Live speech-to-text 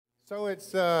So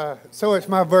it's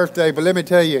my birthday, but let me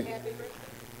tell you,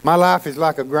 my life is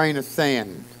like a grain of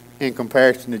sand in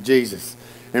comparison to Jesus.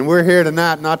 And we're here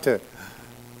tonight not to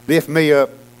lift me up,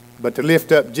 but to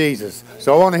lift up Jesus.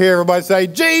 So I want to hear everybody say,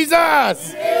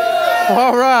 Jesus!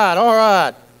 All right, all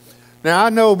right. Now, I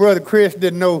know Brother Chris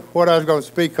didn't know what I was going to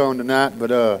speak on tonight,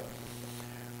 but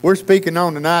we're speaking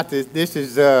on tonight. This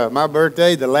is my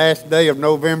birthday, the last day of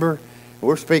November.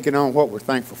 We're speaking on what we're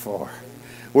thankful for.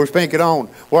 We're speaking on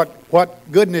what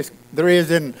goodness there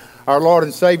is in our Lord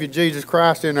and Savior Jesus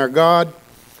Christ and our God.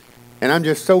 And I'm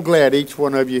just so glad each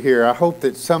one of you here. I hope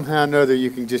that somehow or another you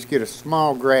can just get a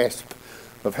small grasp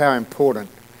of how important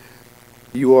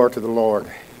you are to the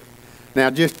Lord. Now,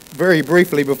 just very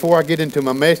briefly, before I get into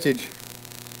my message,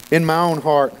 in my own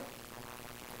heart,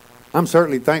 I'm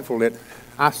certainly thankful that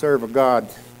I serve a God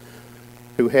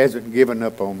who hasn't given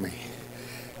up on me.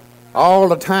 All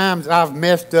the times I've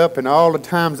messed up and all the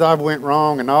times I've went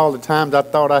wrong and all the times I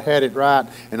thought I had it right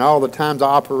and all the times I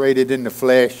operated in the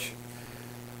flesh,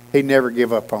 He never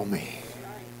gave up on me.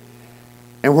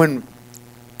 And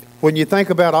when you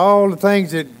think about all the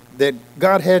things that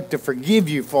God had to forgive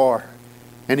you for,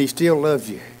 and He still loves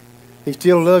you. He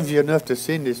still loves you enough to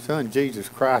send His Son, Jesus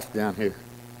Christ, down here.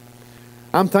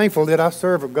 I'm thankful that I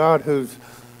serve a God whose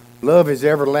love is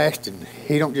everlasting.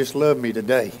 He don't just love me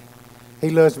today. He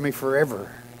loves me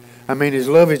forever. I mean, His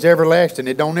love is everlasting.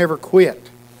 It don't ever quit.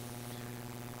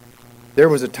 There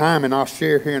was a time, and I'll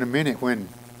share here in a minute, when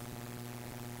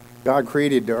God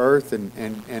created the earth and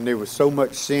there was so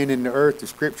much sin in the earth. The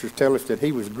scriptures tell us that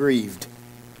He was grieved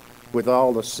with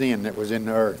all the sin that was in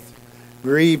the earth.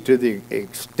 Grieved to the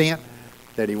extent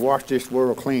that He washed this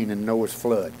world clean in Noah's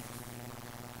flood.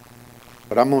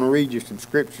 But I'm going to read you some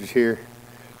scriptures here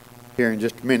in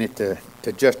just a minute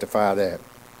to justify that.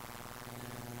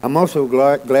 I'm also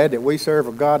glad that we serve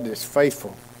a God that's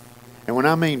faithful. And when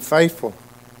I mean faithful,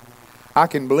 I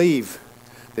can believe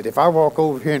that if I walk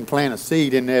over here and plant a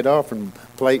seed in that offering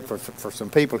plate for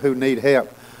some people who need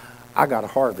help, I got a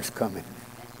harvest coming.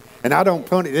 And I don't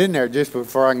put it in there just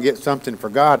before I can get something for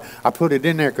God. I put it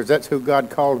in there because that's who God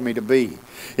called me to be.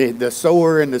 The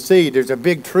sower and the seed, there's a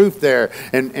big truth there.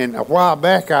 And a while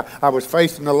back, I was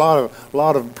facing a lot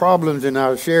of problems, and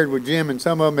I shared with Jim and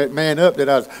some of them at Man Up that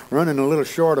I was running a little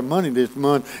short of money this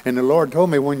month. And the Lord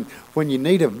told me, when you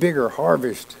need a bigger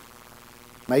harvest,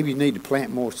 maybe you need to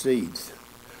plant more seeds.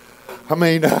 I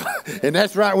mean, and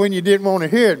that's right when you didn't want to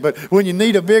hear it, but when you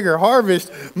need a bigger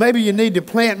harvest, maybe you need to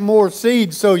plant more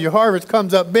seeds so your harvest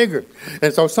comes up bigger.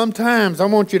 And so sometimes I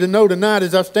want you to know tonight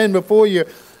as I stand before you,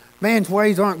 man's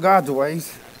ways aren't God's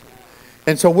ways.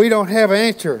 And so we don't have an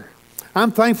answer.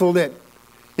 I'm thankful that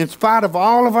in spite of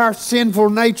all of our sinful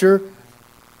nature,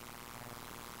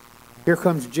 here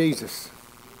comes Jesus.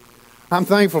 I'm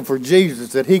thankful for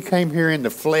Jesus that He came here in the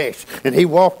flesh and He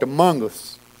walked among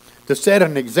us to set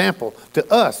an example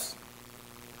to us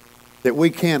that we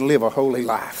can live a holy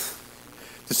life.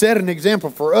 To set an example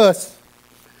for us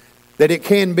that it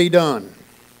can be done.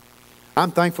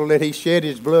 I'm thankful that He shed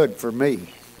His blood for me.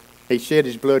 He shed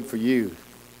His blood for you.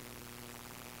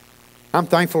 I'm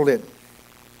thankful that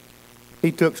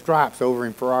He took stripes over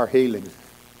Him for our healing.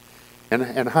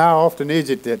 And how often is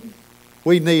it that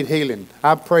we need healing?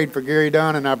 I prayed for Gary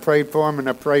Dunn, and I prayed for him, and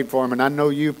I prayed for him, and I know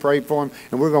you prayed for him,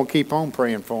 and we're going to keep on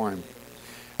praying for him.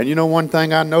 And you know one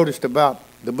thing I noticed about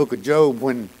the book of Job,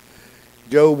 when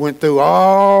Job went through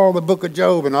all the book of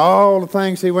Job and all the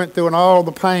things he went through and all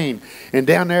the pain, and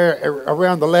down there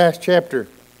around the last chapter,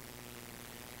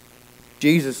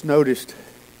 Jesus noticed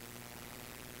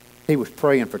he was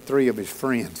praying for 3 of his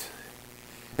friends.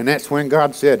 And that's when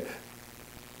God said,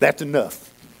 that's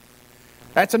enough.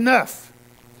 That's enough.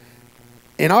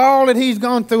 In all that he's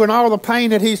gone through and all the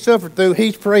pain that he's suffered through,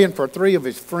 he's praying for 3 of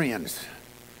his friends.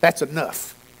 That's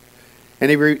enough. And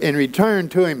he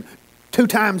returned to him 2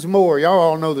 times more, y'all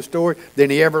all know the story, than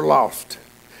he ever lost.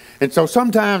 And so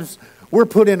sometimes we're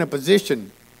put in a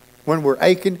position when we're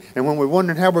aching and when we're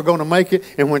wondering how we're going to make it,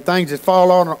 and when things just fall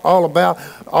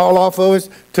all off of us,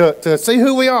 to see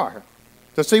who we are,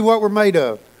 to see what we're made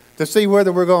of, to see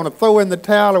whether we're going to throw in the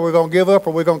towel or we're going to give up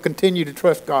or we're going to continue to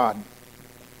trust God.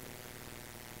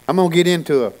 I'm going to get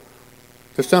into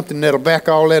something that'll back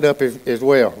all that up as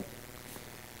well.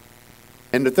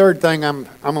 And the third thing I'm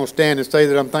going to stand and say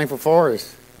that I'm thankful for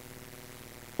is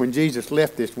when Jesus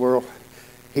left this world,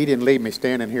 He didn't leave me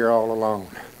standing here all alone.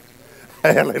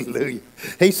 Hallelujah.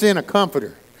 He sent a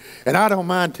comforter. And I don't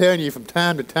mind telling you, from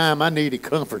time to time, I needed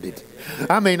comforted.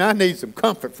 I mean, I need some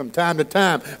comfort from time to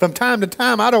time. From time to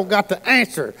time, I don't got the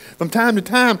answer. From time to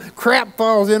time, crap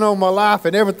falls in on my life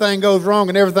and everything goes wrong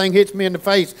and everything hits me in the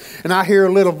face. And I hear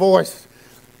a little voice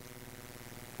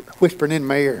whispering in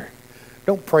my ear,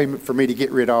 don't pray for me to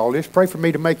get rid of all this. Pray for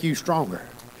me to make you stronger.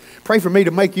 Pray for me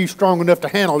to make you strong enough to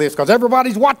handle this, because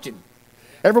everybody's watching.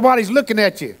 Everybody's looking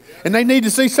at you, and they need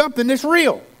to see something that's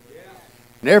real.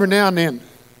 And every now and then,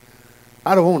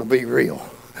 I don't want to be real.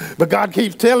 But God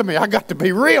keeps telling me I got to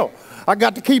be real. I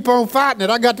got to keep on fighting it.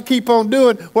 I got to keep on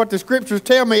doing what the scriptures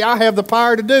tell me I have the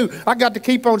power to do. I got to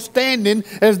keep on standing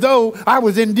as though I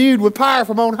was endued with power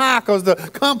from on high, because the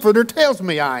Comforter tells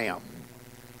me I am.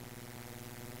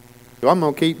 So I'm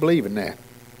going to keep believing that.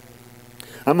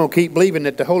 I'm going to keep believing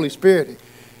that the Holy Spirit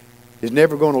is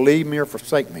never going to leave me or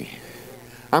forsake me.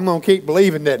 I'm going to keep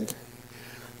believing that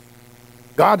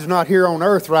God's not here on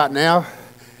earth right now.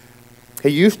 He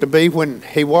used to be when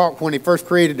he first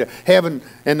created the heaven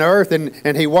and the earth,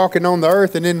 and he walking on the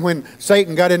earth. And then when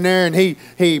Satan got in there and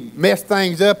he messed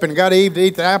things up and got Eve to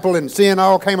eat the apple, and sin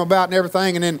all came about and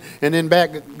everything, and then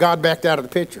God backed out of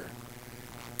the picture.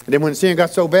 And then when sin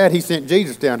got so bad, he sent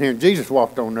Jesus down here, and Jesus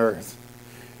walked on the earth.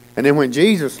 And then when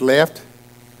Jesus left,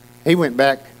 he went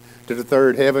back to the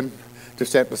third heaven to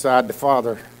sit beside the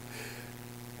Father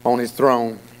on his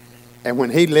throne. And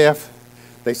when he left,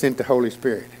 they sent the Holy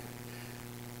Spirit.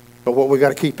 But what we got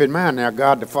to keep in mind now,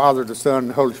 God the Father, the Son, and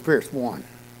the Holy Spirit's one.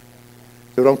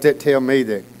 So don't that tell me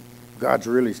that God's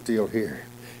really still here.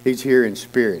 He's here in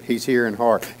spirit. He's here in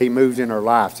heart. He moves in our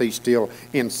lives. He's still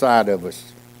inside of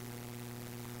us.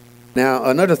 Now,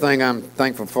 another thing I'm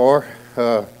thankful for,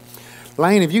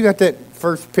 Lane, have you got that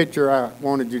first picture I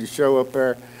wanted you to show up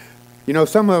there? You know,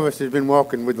 some of us have been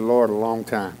walking with the Lord a long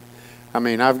time. I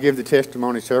mean, I've given the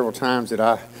testimony several times that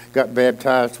I got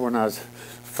baptized when I was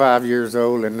 5 years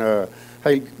old. And,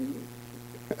 hey,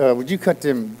 would you cut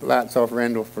them lights off,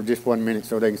 Randall, for just 1 minute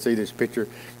so they can see this picture?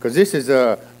 Because this is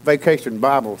a vacation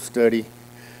Bible study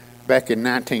back in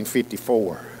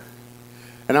 1954.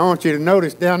 And I want you to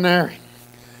notice down there,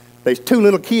 there's two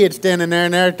little kids standing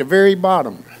there at the very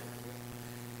bottom.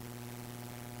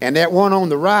 And that one on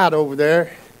the right over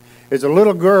there is a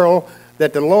little girl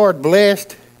that the Lord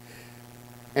blessed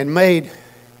and made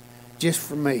just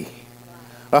for me.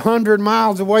 100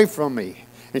 miles away from me.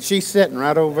 And she's sitting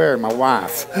right over there, my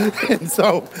wife. And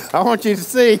so I want you to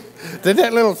see that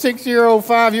that little 6-year-old,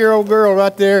 5-year-old girl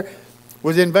right there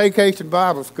was in vacation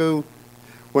Bible school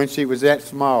when she was that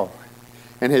small,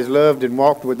 and has loved and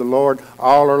walked with the Lord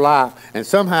all her life. And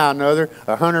somehow or another,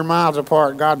 100 miles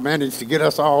apart, God managed to get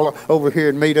us all over here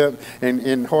and meet up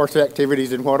in horse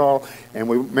activities and what all, and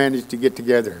we managed to get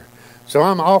together. So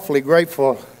I'm awfully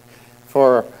grateful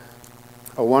for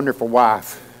a wonderful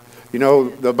wife. You know,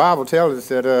 the Bible tells us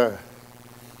that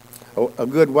a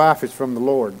good wife is from the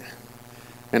Lord.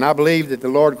 And I believe that the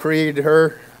Lord created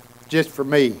her just for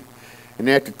me. And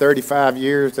after 35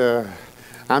 years,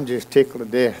 I'm just tickled to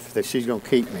death that she's going to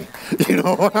keep me. You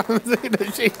know what I'm saying?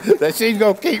 That she's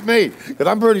going to keep me. Because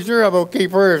I'm pretty sure I'm going to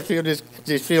keep her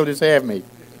if she'll just have me.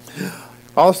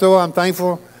 Also, I'm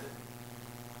thankful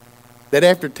that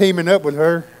after teaming up with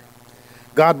her,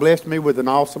 God blessed me with an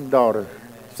awesome daughter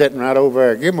sitting right over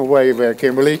there. Give them a wave there,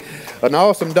 Kimberly. An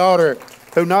awesome daughter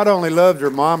who not only loves her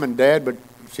mom and dad, but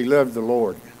she loves the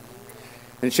Lord.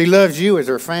 And she loves you as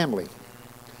her family.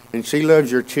 And she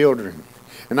loves your children.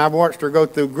 And I've watched her go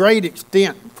through great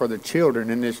extent for the children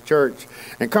in this church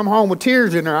and come home with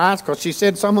tears in her eyes because she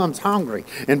said some of them's hungry,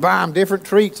 and buy them different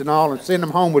treats and all and send them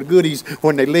home with goodies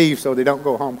when they leave so they don't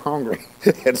go home hungry.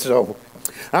 And so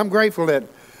I'm grateful that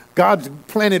God's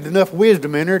planted enough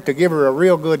wisdom in her to give her a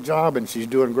real good job, and she's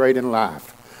doing great in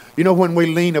life. You know, when we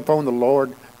lean upon the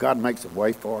Lord, God makes a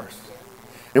way for us.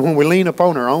 And when we lean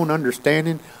upon our own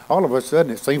understanding, all of a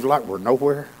sudden it seems like we're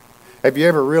nowhere. Have you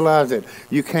ever realized that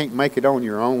you can't make it on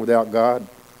your own without God?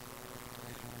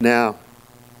 Now,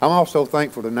 I'm also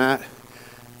thankful tonight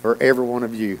for every one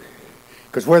of you.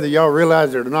 Because whether y'all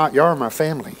realize it or not, y'all are my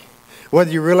family.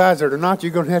 Whether you realize it or not,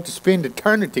 you're going to have to spend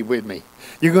eternity with me.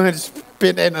 You're going to have to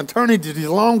spend an eternity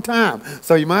a long time.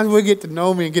 So you might as well get to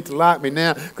know me and get to like me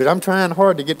now, because I'm trying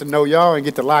hard to get to know y'all and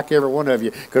get to like every one of you,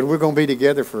 because we're going to be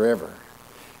together forever.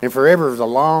 And forever is a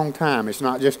long time. It's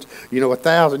not just,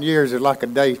 1,000 years is like a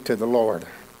day to the Lord.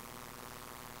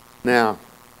 Now,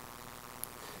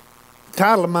 the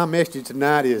title of my message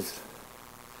tonight is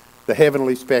The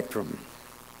Heavenly Spectrum.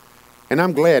 And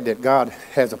I'm glad that God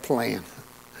has a plan.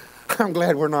 I'm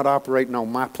glad we're not operating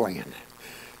on my plan.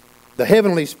 The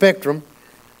heavenly spectrum,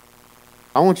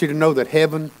 I want you to know that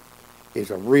heaven is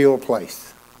a real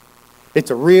place. It's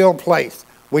a real place.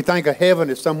 We think of heaven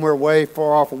as somewhere way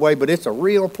far off away, but it's a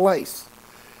real place.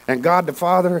 And God the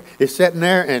Father is sitting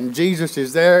there, and Jesus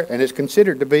is there, and it's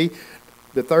considered to be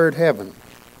the third heaven.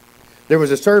 There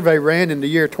was a survey ran in the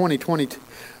year 2020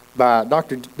 by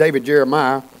Dr. David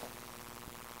Jeremiah,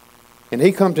 And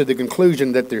he come to the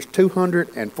conclusion that there's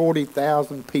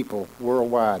 240,000 people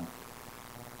worldwide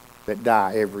that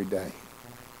die every day.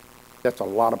 That's a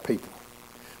lot of people.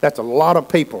 That's a lot of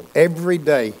people every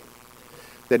day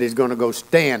that is going to go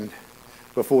stand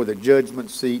before the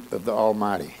judgment seat of the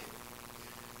Almighty.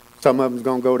 Some of them's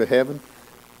going to go to heaven.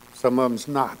 Some of them's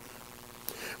not.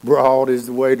 Broad is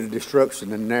the way to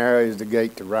destruction, and narrow is the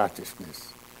gate to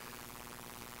righteousness.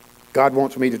 God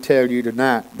wants me to tell you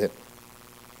tonight that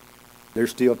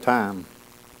there's still time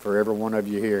for every one of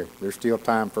you here. There's still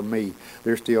time for me.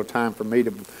 There's still time for me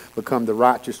to become the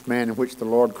righteous man in which the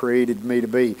Lord created me to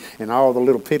be. And all the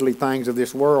little piddly things of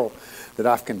this world that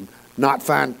I can not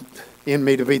find in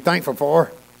me to be thankful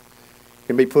for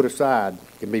can be put aside,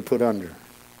 can be put under.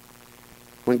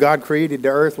 When God created the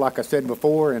earth, like I said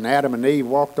before, and Adam and Eve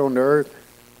walked on the earth,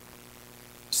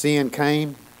 sin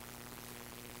came.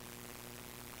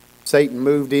 Satan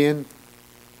moved in.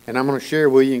 And I'm going to share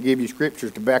with you and give you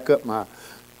scriptures to back up my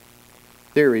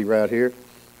theory right here.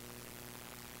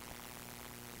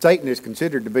 Satan is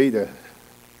considered to be the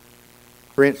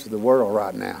prince of the world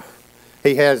right now.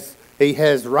 He has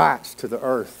rights to the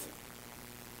earth.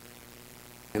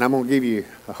 And I'm going to give you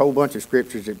a whole bunch of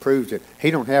scriptures that proves that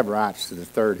he don't have rights to the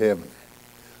third heaven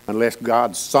unless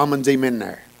God summons him in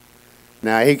there.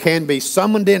 Now, he can be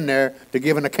summoned in there to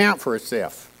give an account for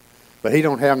himself. But he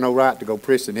don't have no right to go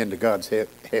pressing into God's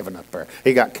heaven up there.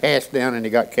 He got cast down and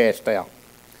he got cast out.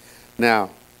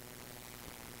 Now,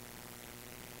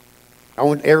 I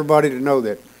want everybody to know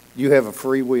that you have a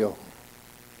free will.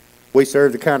 We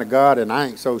serve the kind of God, and I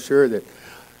ain't so sure that,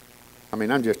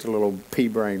 I'm just a little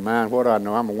pea-brain mind. What do I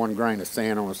know? I'm a one grain of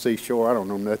sand on a seashore. I don't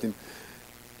know nothing.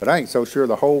 But I ain't so sure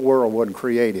the whole world wasn't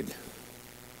created.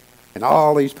 And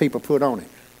all these people put on it.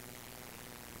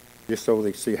 Just so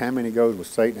they see how many goes with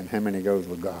Satan and how many goes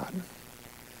with God.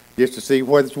 Just to see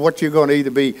what you're going to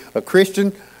either be a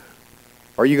Christian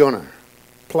or you're going to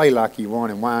play like you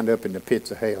want and wind up in the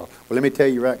pits of hell. Well, let me tell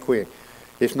you right quick.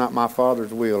 It's not my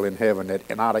Father's will in heaven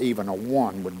that not even a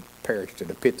one would perish to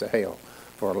the pits of hell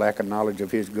for a lack of knowledge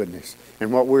of his goodness.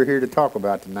 And what we're here to talk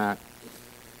about tonight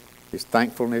is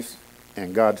thankfulness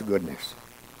and God's goodness.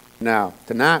 Now,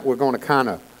 tonight we're going to kind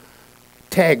of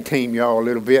tag team y'all a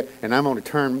little bit, and I'm going to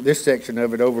turn this section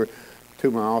of it over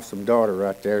to my awesome daughter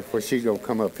right there, where she's going to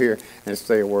come up here and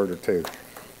say a word or two.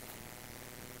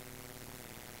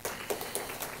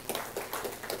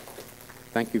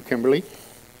 Thank you, Kimberly.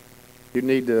 You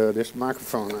need this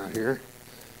microphone right here,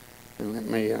 and let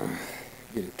me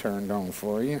get it turned on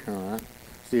for you. All right,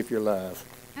 see if you're live.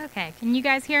 Okay, can you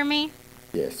guys hear me?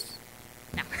 Yes.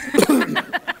 No.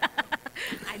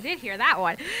 I did hear that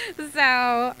one.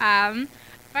 So,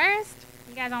 first,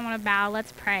 you guys all want to bow.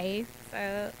 Let's pray.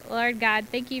 So, Lord God,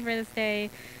 thank you for this day.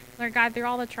 Lord God, through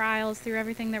all the trials, through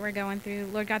everything that we're going through,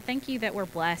 Lord God, thank you that we're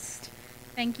blessed.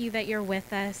 Thank you that you're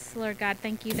with us. Lord God,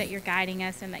 thank you that you're guiding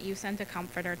us and that you sent a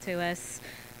comforter to us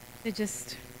to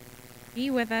just be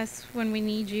with us when we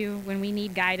need you, when we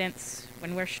need guidance,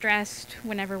 when we're stressed,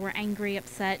 whenever we're angry,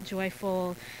 upset,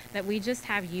 joyful, that we just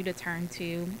have you to turn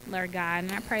to, Lord God.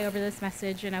 And I pray over this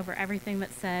message and over everything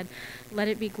that's said. Let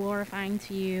it be glorifying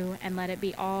to you, and let it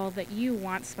be all that you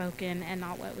want spoken and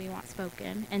not what we want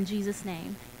spoken. In Jesus'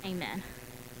 name, amen.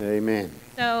 Amen.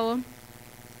 So,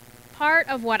 part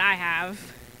of what I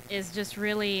have is just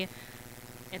really,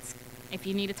 if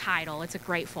you need a title, it's a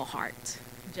grateful heart.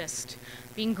 Just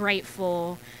being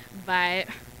grateful, but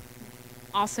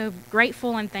also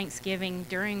grateful and thanksgiving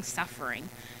during suffering.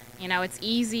 You know, it's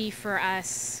easy for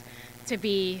us to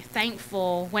be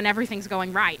thankful when everything's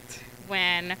going right,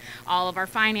 when all of our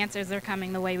finances are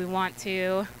coming the way we want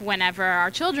to, whenever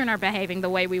our children are behaving the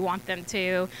way we want them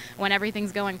to, when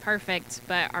everything's going perfect.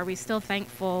 But are we still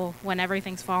thankful when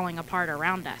everything's falling apart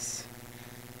around us?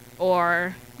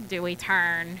 Or do we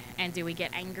turn and do we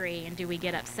get angry and do we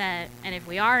get upset? And if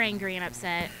we are angry and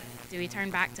upset, do we turn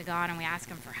back to God and we ask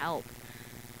him for help?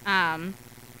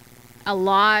 A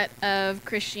lot of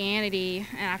Christianity,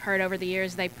 and I've heard over the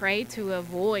years, they pray to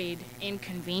avoid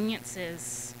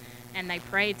inconveniences and they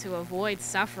pray to avoid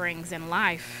sufferings in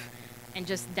life, and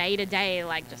just day to day,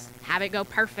 like, just have it go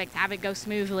perfect, have it go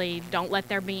smoothly, don't let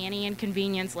there be any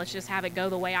inconvenience, let's just have it go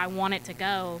the way I want it to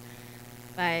go.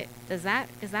 But is that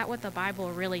what the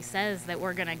Bible really says that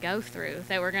we're going to go through?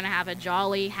 That we're going to have a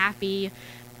jolly, happy,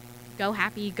 go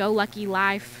lucky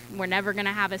life? We're never going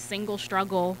to have a single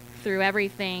struggle through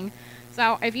everything.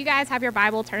 So if you guys have your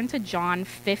Bible, turn to John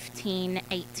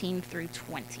 15:18 through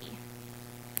 20.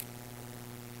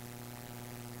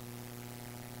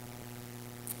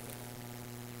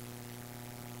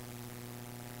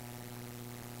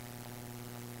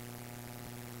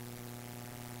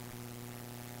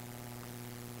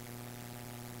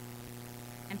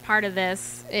 part of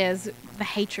this is the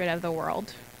hatred of the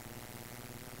world.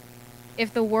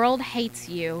 If the world hates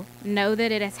you, know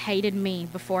that it has hated me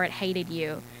before it hated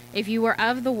you. If you were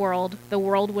of the world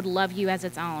would love you as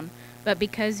its own. But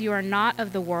because you are not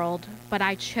of the world, but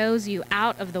I chose you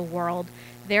out of the world,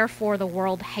 therefore the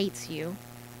world hates you.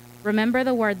 Remember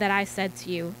the word that I said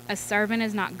to you, a servant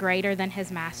is not greater than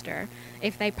his master.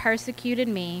 If they persecuted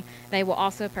me, they will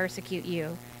also persecute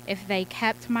you. If they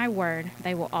kept my word,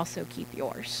 they will also keep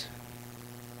yours.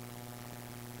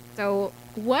 So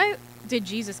what did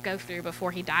Jesus go through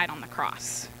before he died on the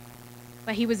cross?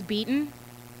 But he was beaten,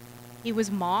 he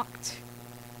was mocked,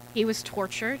 he was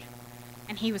tortured,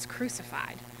 and he was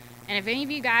crucified. And if any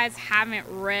of you guys haven't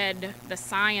read the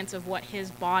science of what his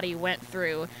body went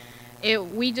through,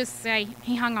 we just say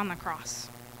he hung on the cross.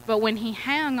 But when he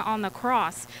hung on the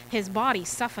cross, his body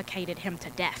suffocated him to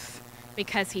death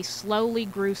because he slowly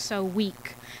grew so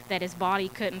weak that his body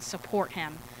couldn't support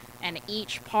him. And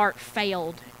each part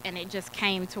failed, and it just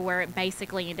came to where it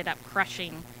basically ended up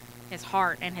crushing his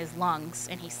heart and his lungs,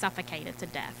 and he suffocated to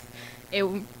death.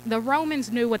 The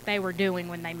Romans knew what they were doing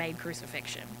when they made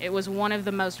crucifixion. It was one of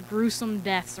the most gruesome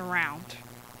deaths around.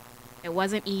 It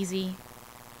wasn't easy.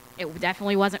 It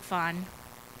definitely wasn't fun.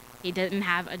 He didn't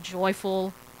have a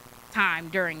joyful time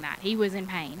during that. He was in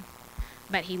pain.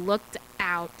 But he looked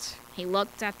out. He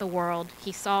looked at the world.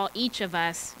 He saw each of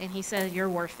us, and he said, "You're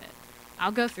worth it.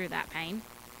 I'll go through that pain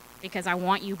because I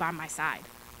want you by my side."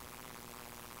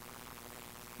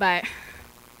 But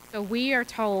so we are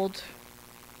told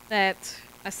that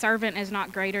a servant is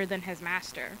not greater than his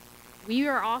master. We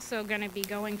are also going to be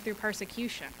going through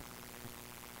persecution.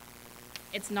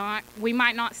 We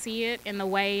might not see it in the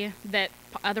way that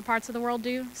other parts of the world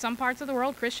do. Some parts of the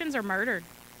world, Christians are murdered.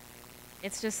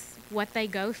 It's just what they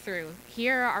go through.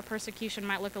 Here, our persecution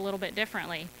might look a little bit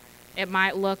differently. It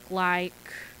might look like,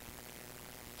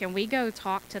 can we go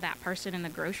talk to that person in the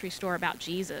grocery store about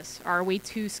Jesus? Or are we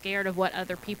too scared of what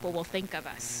other people will think of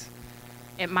us?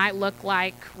 It might look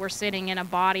like we're sitting in a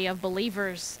body of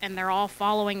believers and they're all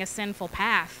following a sinful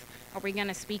path. Are we going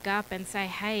to speak up and say,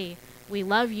 "Hey, we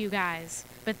love you guys,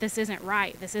 but this isn't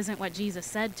right. This isn't what Jesus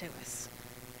said to us"?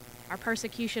 Our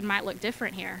persecution might look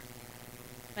different here,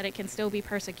 but it can still be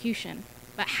persecution.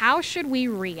 But how should we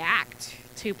react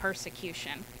to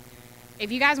persecution?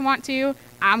 If you guys want to,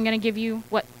 I'm going to give you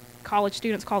what college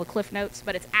students call the Cliff Notes,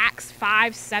 but it's Acts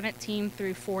 5:17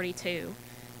 through 42,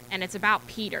 and it's about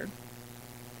Peter.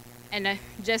 And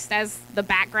just as the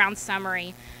background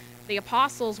summary, the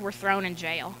apostles were thrown in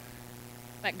jail,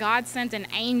 but God sent an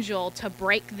angel to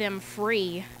break them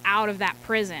free out of that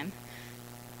prison.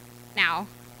 Now,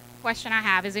 question I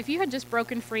have is, if you had just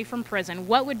broken free from prison,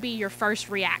 what would be your first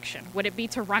reaction? Would it be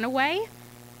to run away?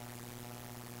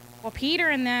 Well, Peter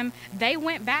and them, they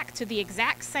went back to the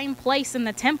exact same place in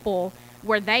the temple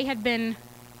where they had been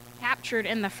captured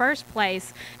in the first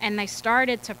place, and they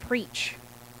started to preach.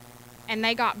 And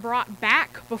they got brought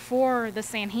back before the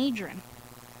Sanhedrin.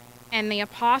 And the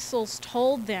apostles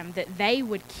told them that they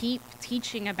would keep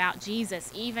teaching about Jesus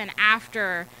even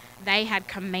after they had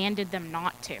commanded them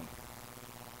not to. I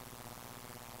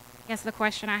guess the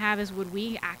question I have is, would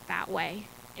we act that way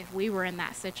if we were in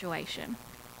that situation?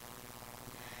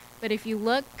 But if you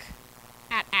look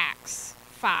at Acts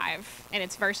 5, and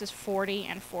it's verses 40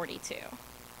 and 42.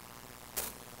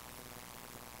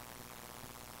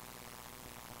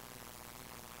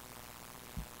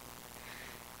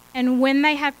 And when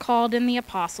they had called in the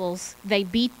apostles, they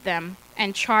beat them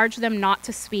and charged them not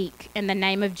to speak in the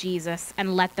name of Jesus,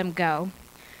 and let them go.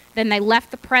 Then they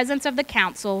left the presence of the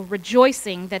council,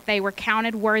 rejoicing that they were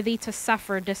counted worthy to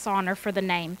suffer dishonor for the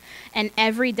name. And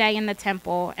every day in the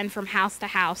temple and from house to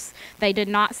house, they did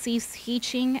not cease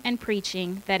teaching and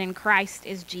preaching that in Christ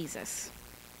is Jesus.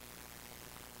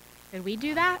 Did we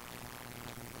do that?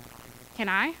 Can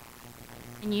I?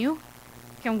 And you?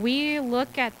 Can we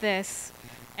look at this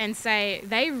and say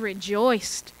they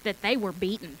rejoiced that they were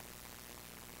beaten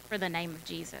for the name of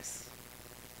Jesus?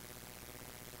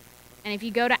 And if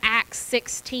you go to Acts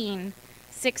 16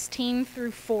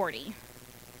 through 40,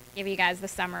 give you guys the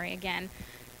summary again.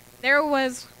 There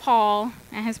was Paul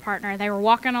and his partner. They were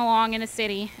walking along in a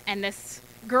city, and this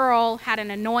girl had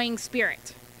an annoying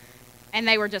spirit. And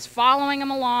they were just following him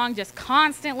along, just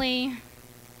constantly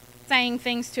saying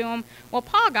things to him. Well,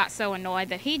 Paul got so annoyed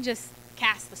that he just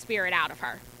cast the spirit out of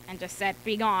her and just said,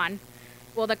 "Be gone."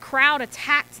 Well, the crowd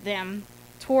attacked them,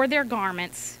 tore their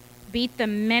garments, beat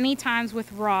them many times with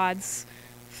rods,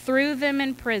 threw them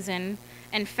in prison,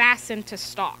 and fastened to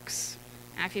stocks.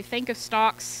 Now, if you think of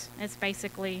stocks, it's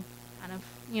basically kind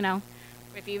of,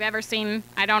 if you've ever seen,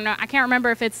 I don't know, I can't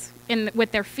remember if it's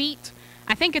with their feet.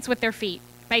 I think it's with their feet.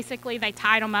 Basically, they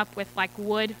tied them up with like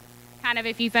wood. Kind of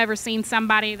if you've ever seen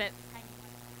somebody that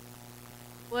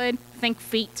wood, think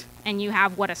feet, and you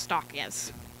have what a stalk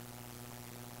is.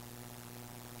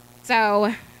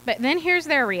 So, but then here's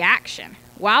their reaction.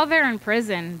 While they're in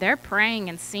prison, they're praying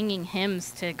and singing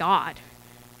hymns to God.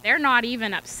 They're not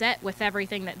even upset with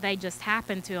everything that they just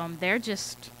happened to them. They're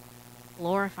just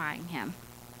glorifying him.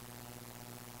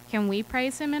 Can we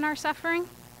praise him in our suffering?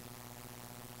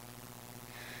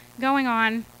 Going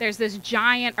on, there's this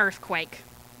giant earthquake.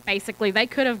 Basically, they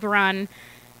could have run.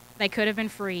 They could have been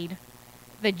freed.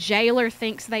 The jailer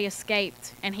thinks they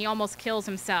escaped, and he almost kills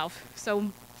himself.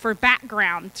 So for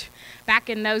background, back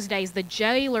in those days, the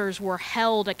jailers were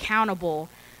held accountable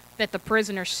that the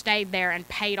prisoners stayed there and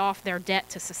paid off their debt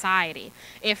to society.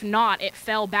 If not, it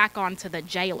fell back onto the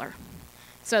jailer.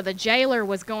 So the jailer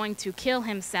was going to kill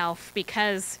himself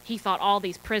because he thought all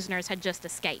these prisoners had just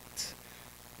escaped.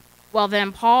 Well,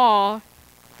 then Paul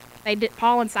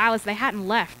and Silas, they hadn't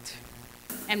left.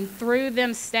 And through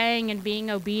them staying and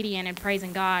being obedient and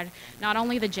praising God, not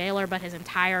only the jailer, but his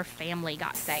entire family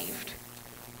got saved.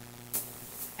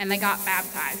 And they got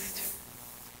baptized.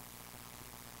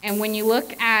 And when you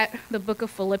look at the book of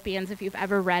Philippians, if you've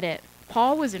ever read it,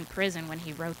 Paul was in prison when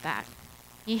he wrote that.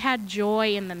 He had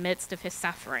joy in the midst of his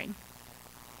suffering.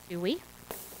 Do we?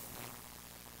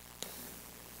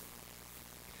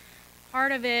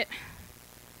 Part of it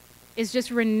is just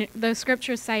the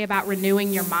scriptures say about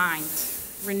renewing your mind.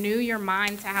 Renew your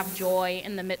mind to have joy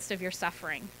in the midst of your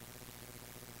suffering.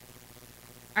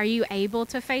 Are you able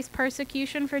to face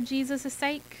persecution for Jesus'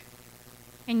 sake?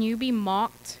 Can you be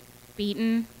mocked,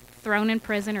 beaten, thrown in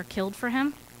prison, or killed for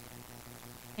him?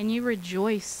 Can you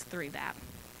rejoice through that?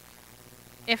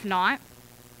 If not,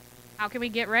 how can we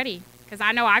get ready? Because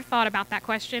I know I've thought about that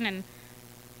question, and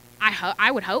I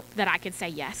would hope that I could say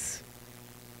yes.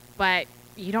 But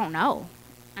you don't know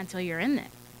until you're in it.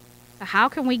 So how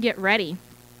can we get ready?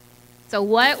 So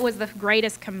what was the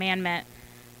greatest commandment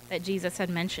that Jesus had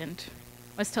mentioned?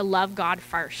 Was to love God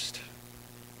first.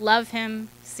 Love him,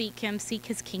 seek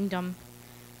his kingdom.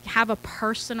 Have a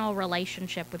personal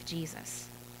relationship with Jesus.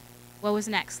 What was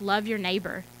next? Love your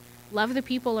neighbor. Love the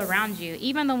people around you,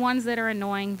 even the ones that are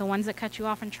annoying, the ones that cut you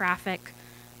off in traffic.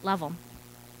 Love them.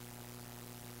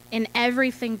 In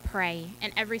everything, pray.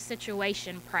 In every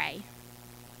situation, pray.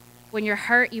 When you're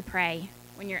hurt, you pray.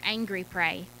 When you're angry,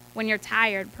 pray. When you're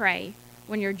tired, pray.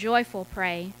 When you're joyful,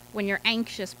 pray. When you're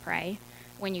anxious, pray.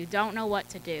 When you don't know what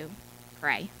to do,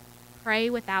 pray. Pray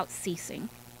without ceasing.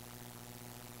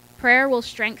 Prayer will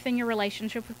strengthen your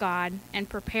relationship with God and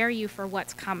prepare you for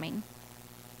what's coming.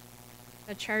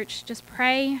 The church, just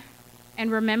pray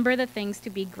and remember the things to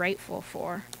be grateful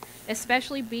for.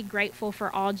 Especially be grateful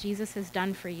for all Jesus has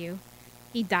done for you.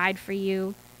 He died for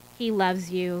you. He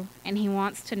loves you, and he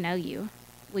wants to know you.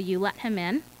 Will you let him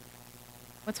in?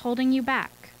 What's holding you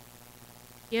back?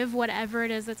 Give whatever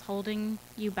it is that's holding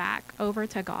you back over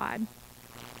to God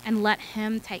and let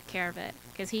him take care of it,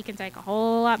 because he can take a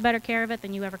whole lot better care of it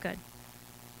than you ever could.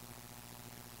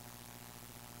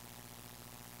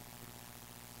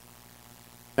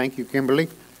 Thank you, Kimberly.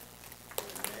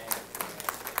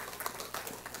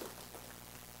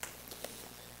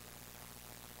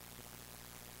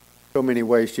 So many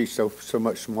ways she's so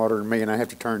much smarter than me, and I have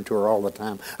to turn to her all the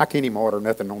time. I can't even order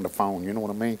nothing on the phone, you know what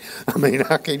I mean?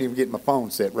 I can't even get my phone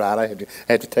set right. I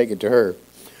have to take it to her.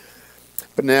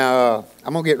 But now,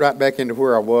 I'm going to get right back into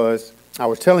where I was. I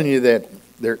was telling you that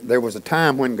there was a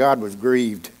time when God was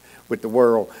grieved with the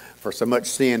world for so much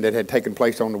sin that had taken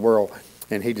place on the world,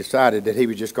 and he decided that he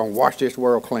was just going to wash this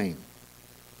world clean.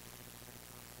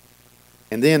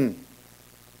 And then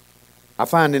I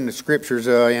find in the scriptures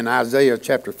in Isaiah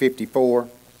chapter 54,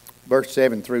 verse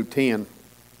 7 through 10,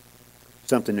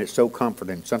 something that's so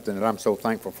comforting, something that I'm so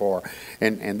thankful for.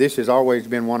 And this has always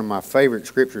been one of my favorite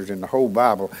scriptures in the whole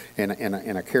Bible, and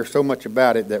I care so much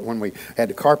about it that when we had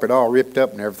the carpet all ripped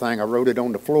up and everything, I wrote it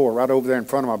on the floor right over there in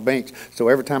front of my bench. So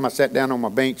every time I sat down on my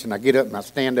bench and I get up and I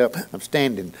stand up, I'm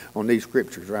standing on these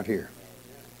scriptures right here.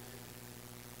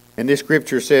 And this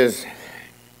scripture says,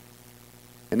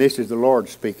 and this is the Lord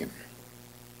speaking,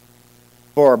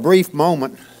 "For a brief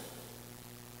moment,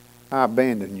 I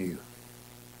abandoned you.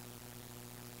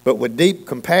 But with deep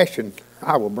compassion,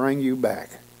 I will bring you back.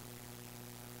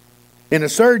 In a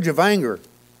surge of anger,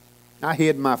 I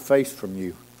hid my face from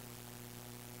you.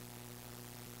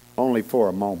 Only for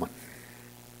a moment.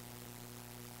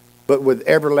 But with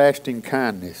everlasting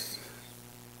kindness,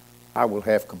 I will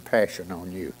have compassion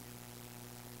on you.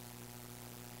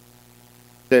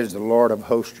 Says the Lord of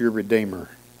hosts, your Redeemer.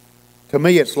 To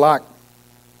me, it's like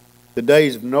the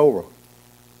days of Noah,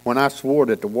 when I swore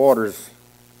that the waters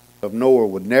of Noah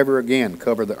would never again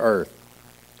cover the earth.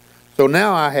 So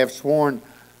now I have sworn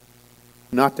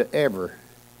not to ever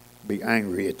be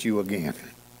angry at you again,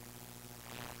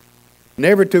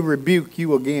 never to rebuke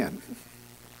you again.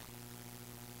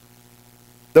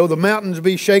 Though the mountains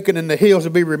be shaken and the hills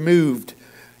be removed,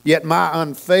 yet my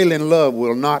unfailing love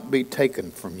will not be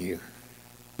taken from you,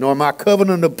 nor my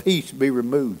covenant of peace be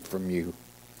removed from you,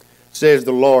 says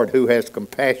the Lord, who has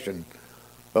compassion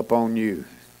upon you.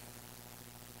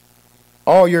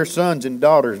 All your sons and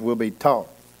daughters will be taught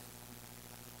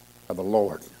of the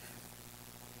Lord,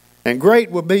 and great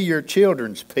will be your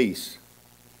children's peace.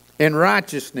 In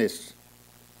righteousness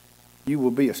you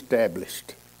will be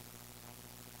established.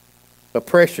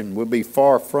 Oppression will be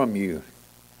far from you,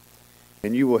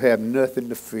 and you will have nothing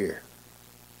to fear.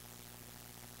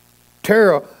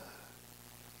 Terror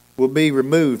will be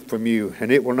removed from you,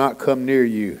 and it will not come near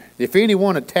you. If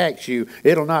anyone attacks you,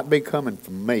 it'll not be coming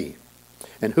from me.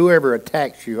 And whoever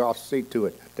attacks you, I'll see to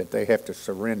it that they have to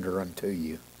surrender unto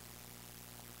you.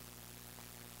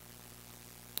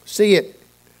 See it.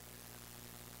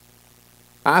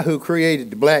 I who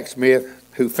created the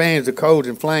blacksmith, who fans the coals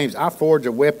and flames, I forge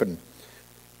a weapon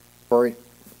for it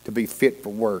to be fit for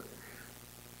work.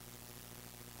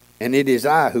 And it is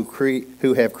I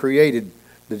who have created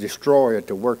the destroyer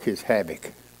to work his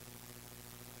havoc.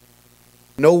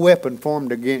 No weapon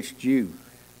formed against you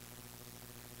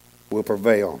will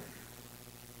prevail,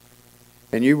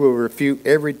 and you will refute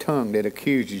every tongue that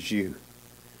accuses you,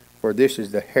 for this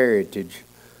is the heritage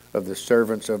of the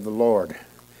servants of the Lord,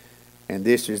 and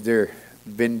this is their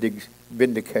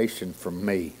vindication from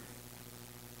me.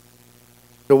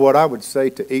 So what I would say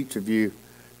to each of you,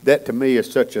 that to me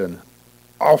is such an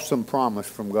awesome promise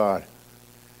from God,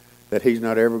 that he's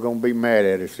not ever going to be mad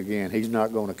at us again. He's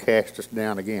not going to cast us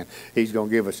down again. He's going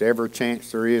to give us every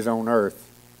chance there is on earth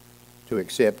to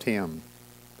accept him.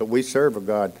 But we serve a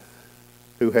God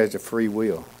who has a free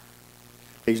will.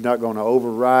 He's not going to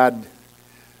override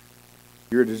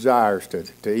your desires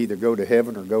to either go to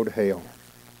heaven or go to hell.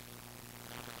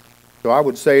 So I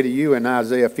would say to you in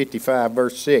Isaiah 55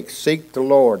 verse 6, seek the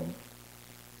Lord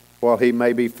while he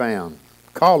may be found.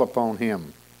 Call upon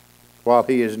him while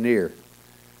he is near.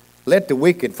 Let the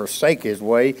wicked forsake his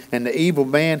way, and the evil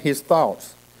man his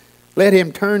thoughts. Let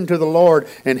him turn to the Lord,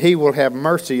 and he will have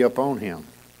mercy upon him,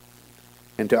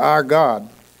 and to our God,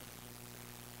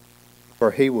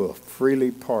 for he will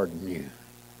freely pardon you.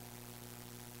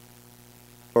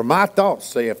 For my thoughts,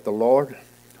 saith the Lord,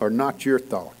 are not your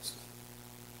thoughts,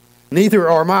 neither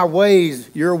are my ways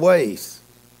your ways,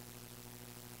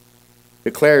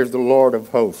 declares the Lord of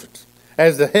hosts.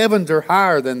 As the heavens are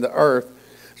higher than the earth,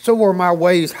 so are my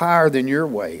ways higher than your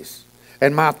ways,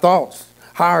 and my thoughts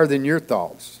higher than your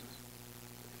thoughts.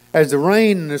 As the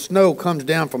rain and the snow comes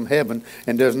down from heaven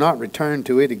and does not return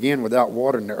to it again without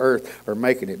watering the earth or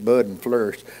making it bud and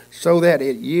flourish, so that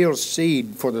it yields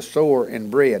seed for the sower and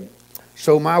bread,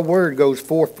 so my word goes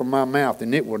forth from my mouth,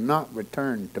 and it will not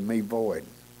return to me void.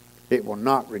 It will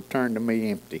not return to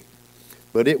me empty,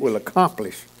 but it will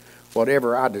accomplish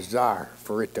whatever I desire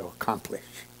for it to accomplish.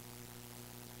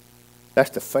 That's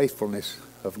the faithfulness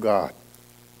of God.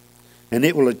 And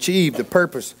it will achieve the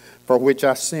purpose for which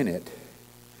I sent it.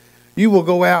 You will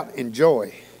go out in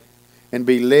joy and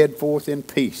be led forth in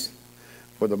peace.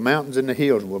 For the mountains and the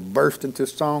hills will burst into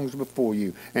songs before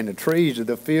you, and the trees of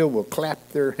the field will clap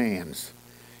their hands.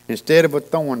 Instead of a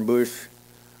thorn bush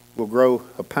will grow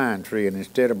a pine tree, and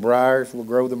instead of briars will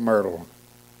grow the myrtle.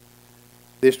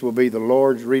 This will be the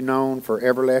Lord's renown for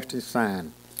everlasting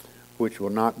sign, which will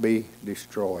not be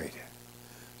destroyed.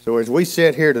 So as we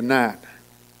sit here tonight,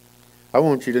 I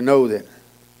want you to know that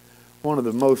one of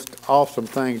the most awesome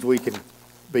things we can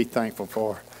be thankful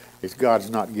for is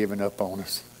God's not giving up on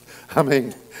us. I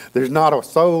mean, there's not a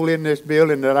soul in this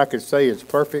building that I could say is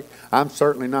perfect. I'm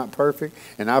certainly not perfect,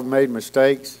 and I've made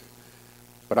mistakes,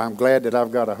 but I'm glad that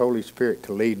I've got a Holy Spirit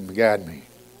to lead and guide me.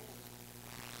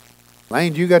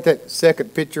 Lane, you got that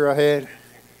second picture I had?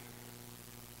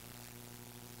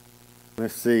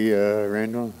 Let's see,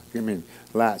 Randall, give me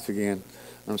lights again.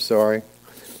 I'm sorry.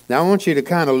 Now I want you to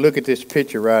kind of look at this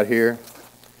picture right here.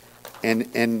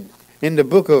 And in the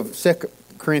book of 2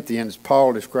 Corinthians,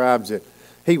 Paul describes that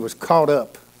he was caught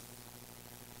up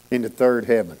in the third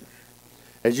heaven.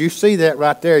 As you see that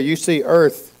right there, you see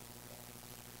earth.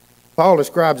 Paul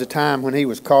describes a time when he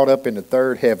was caught up in the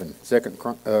third heaven. 2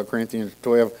 Corinthians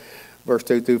 12. Verse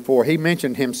 2 through 4. He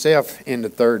mentioned himself as the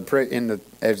third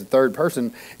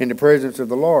person in the presence of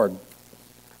the Lord.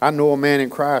 I know a man in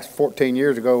Christ 14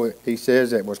 years ago, he says,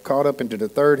 that was caught up into the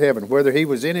third heaven. Whether he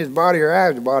was in his body or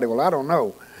out of his body, well, I don't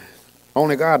know.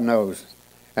 Only God knows.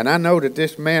 And I know that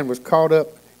this man was caught up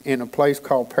in a place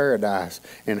called paradise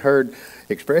and heard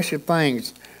expressive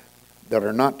things that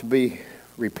are not to be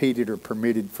repeated or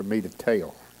permitted for me to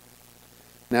tell.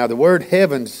 Now, the word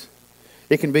heavens,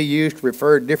 it can be used to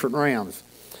refer to different realms.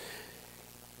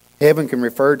 Heaven can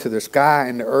refer to the sky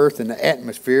and the earth and the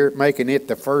atmosphere, making it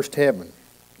the first heaven.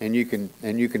 And you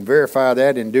can verify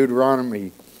that in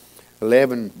Deuteronomy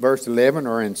 11 verse 11,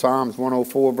 or in Psalms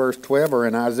 104 verse 12, or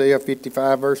in Isaiah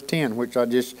 55 verse 10, which I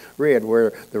just read,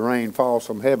 where the rain falls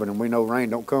from heaven, and we know rain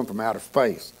don't come from outer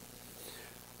space.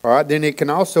 All right, then it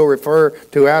can also refer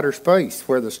to outer space,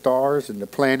 where the stars and the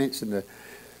planets and the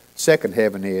second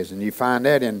heaven is. And you find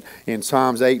that in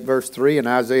Psalms 8 verse 3 and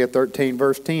Isaiah 13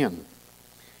 verse 10.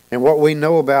 And what we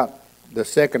know about the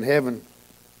second heaven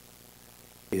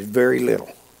is very little.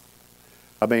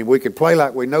 I mean, we could play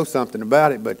like we know something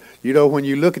about it, but you know, when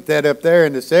you look at that up there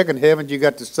in the second heaven, you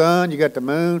got the sun, you got the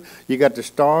moon, you got the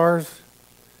stars,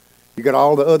 you got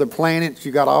all the other planets,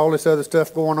 you got all this other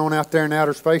stuff going on out there in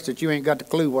outer space that you ain't got the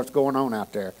clue what's going on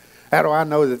out there. How do I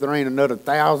know that there ain't another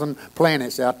 1,000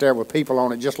 planets out there with people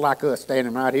on it just like us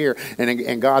standing right here,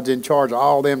 and God's in charge of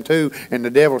all them too, and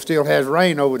the devil still has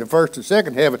reign over the first and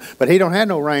second heaven, but he don't have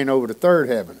no reign over the third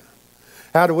heaven?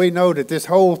 How do we know that this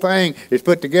whole thing is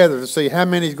put together to see how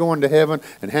many's going to heaven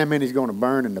and how many's going to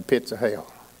burn in the pits of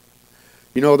hell?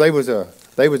 You know, there was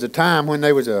a time when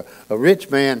there was a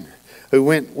rich man who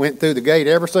went through the gate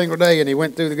every single day, and he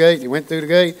went through the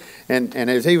gate, and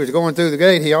as he was going through the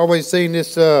gate, he always seen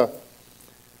this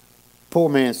poor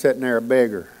man sitting there, a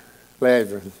beggar,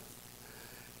 Lazarus.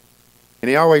 And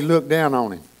he always looked down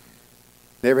on him.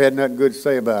 Never had nothing good to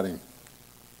say about him.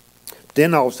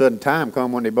 Then all of a sudden time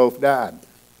come when they both died.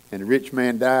 And the rich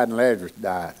man died and Lazarus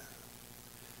died.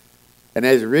 And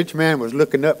as the rich man was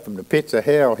looking up from the pits of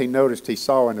hell, he noticed he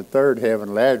saw in the third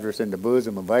heaven Lazarus in the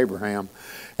bosom of Abraham.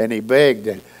 And he begged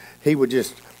that he would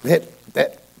just let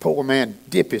that poor man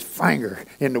dip his finger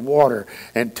in the water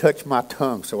and touch my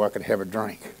tongue so I could have a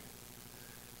drink.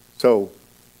 So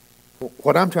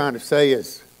what I'm trying to say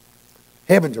is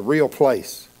heaven's a real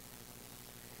place.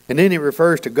 And then it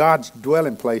refers to God's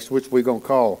dwelling place, which we're going to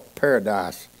call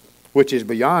paradise, which is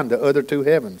beyond the other two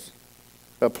heavens,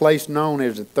 a place known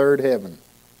as the third heaven.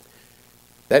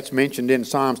 That's mentioned in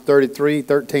Psalms 33,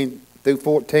 13 through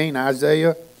 14,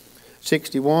 Isaiah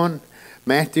 61,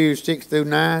 Matthew 6 through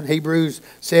 9, Hebrews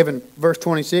 7 verse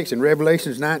 26, and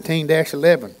Revelations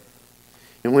 19-11.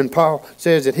 And when Paul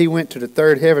says that he went to the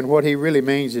third heaven, what he really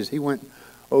means is he went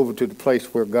over to the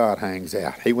place where God hangs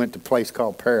out. He went to a place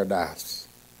called paradise.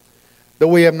 Though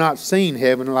we have not seen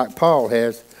heaven like Paul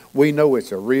has, we know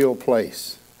it's a real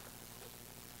place.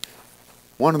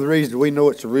 One of the reasons we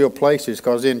know it's a real place is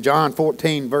because in John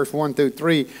 14, verse 1 through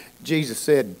 3, Jesus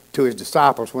said to his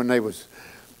disciples when they was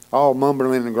all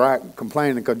mumbling and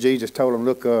complaining because Jesus told them,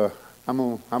 look,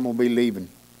 I'm gonna be leaving.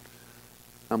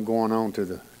 I'm going on to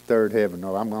the third heaven.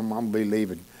 No, I'm going to be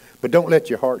leaving. But don't let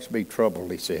your hearts be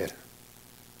troubled, he said.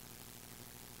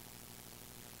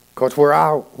 Because where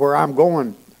I'm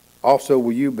going, also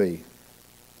will you be.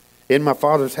 In my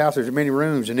Father's house there's many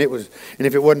rooms, and if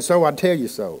it wasn't so, I'd tell you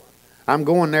so. I'm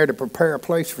going there to prepare a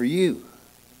place for you.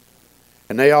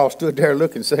 And they all stood there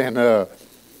looking, saying,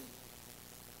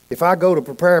 if I go to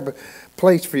prepare a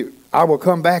place for you, I will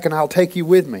come back and I'll take you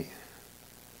with me.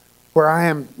 Where I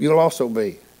am, you'll also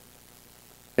be.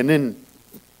 And then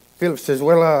Philip says,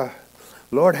 well,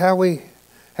 Lord, how we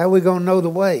going to know the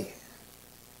way?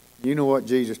 You know what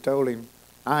Jesus told him?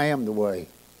 I am the way.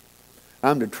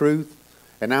 I'm the truth,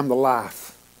 and I'm the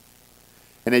life.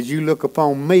 And as you look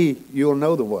upon me, you'll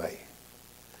know the way.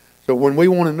 So when we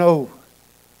want to know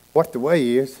what the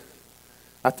way is,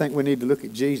 I think we need to look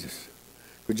at Jesus.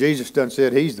 Because Jesus done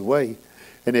said he's the way.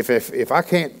 And if I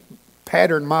can't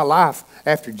pattern my life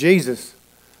after Jesus,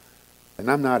 then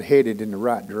I'm not headed in the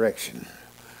right direction.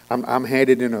 I'm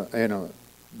headed in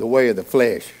the way of the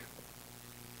flesh.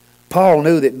 Paul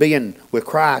knew that being with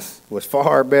Christ was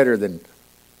far better than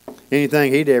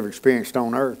anything he'd ever experienced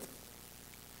on earth.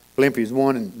 Philippians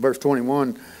 1 and verse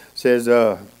 21 says,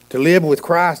 to live with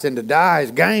Christ and to die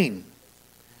is gain.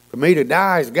 For me to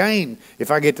die is gain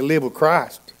if I get to live with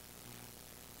Christ.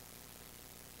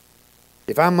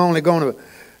 If I'm only going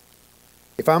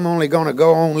to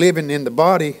go on living in the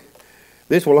body,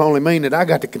 this will only mean that I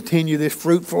got to continue this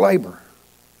fruitful labor.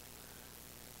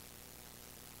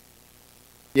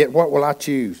 Yet what will I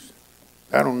choose?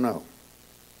 I don't know.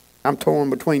 I'm torn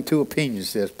between two opinions,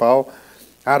 says Paul.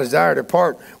 I desire to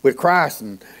part with Christ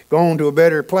and go on to a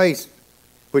better place,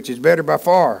 which is better by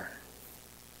far.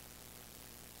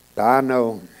 But I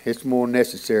know it's more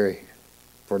necessary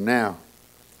for now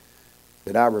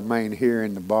that I remain here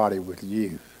in the body with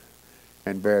you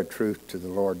and bear truth to the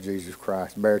Lord Jesus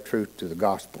Christ, bear truth to the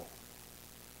gospel.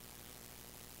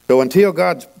 So until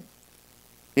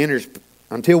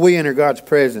we enter God's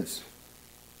presence,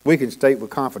 we can state with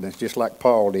confidence, just like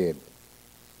Paul did.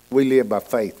 We live by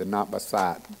faith and not by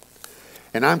sight.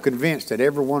 And I'm convinced that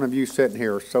every one of you sitting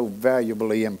here are so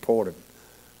valuably important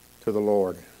to the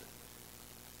Lord.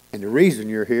 And the reason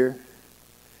you're here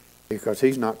is because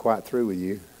He's not quite through with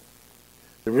you.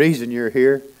 The reason you're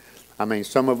here,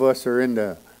 some of us are in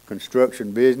the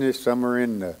construction business, some are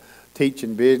in the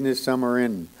teaching business, some are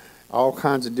in all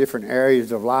kinds of different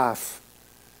areas of life.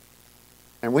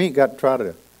 And we ain't got to try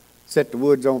to set the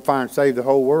woods on fire and save the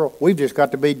whole world. We've just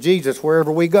got to be Jesus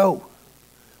wherever we go.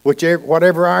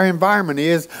 Whatever our environment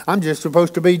is, I'm just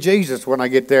supposed to be Jesus when I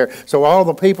get there. So all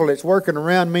the people that's working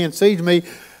around me and sees me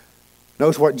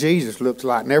knows what Jesus looks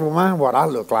like. Never mind what I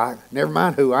look like. Never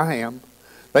mind who I am.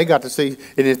 They got to see,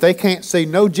 and if they can't see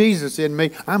no Jesus in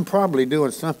me, I'm probably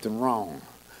doing something wrong.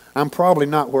 I'm probably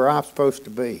not where I'm supposed to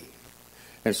be.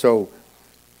 And so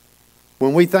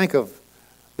when we think of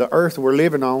the earth we're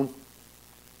living on,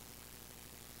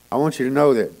 I want you to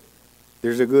know that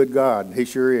there's a good God. He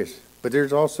sure is. But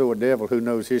there's also a devil who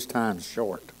knows his time's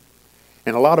short.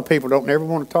 And a lot of people don't ever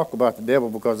want to talk about the devil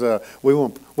because we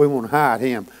want to hide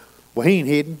him. Well, he ain't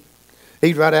hidden.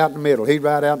 He's right out in the middle. He's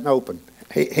right out in the open.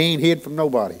 He ain't hid from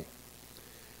nobody.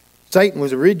 Satan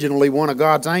was originally one of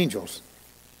God's angels.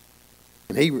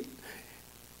 But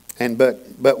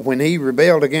when he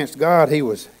rebelled against God, he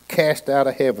was cast out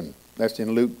of heaven. That's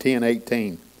in Luke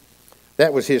 10:18.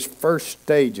 That was his first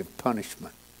stage of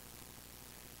punishment.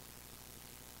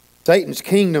 Satan's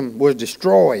kingdom was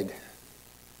destroyed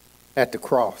at the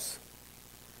cross.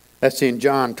 That's in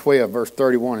John 12, verse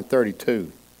 31 and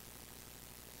 32.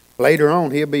 Later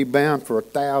on, he'll be bound for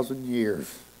 1,000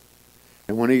 years.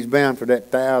 And when he's bound for that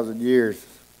 1,000 years,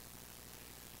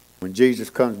 when Jesus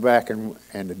comes back and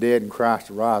the dead in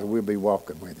Christ arise, we'll be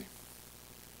walking with him.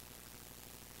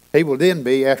 He will then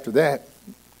be, after that,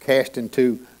 cast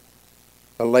into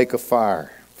a lake of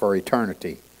fire for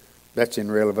eternity. That's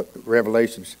in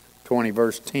Revelations 20,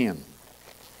 verse 10.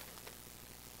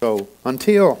 So,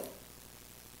 until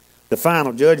the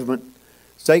final judgment,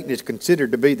 Satan is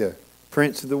considered to be the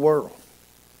prince of the world.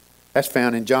 That's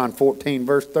found in John 14,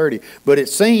 verse 30. But it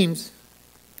seems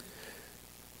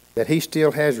that he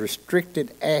still has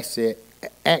restricted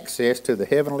access to the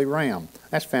heavenly realm.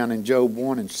 That's found in Job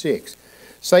 1 and 6.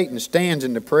 Satan stands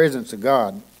in the presence of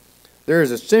God. There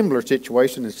is a similar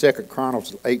situation in 2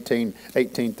 Chronicles 18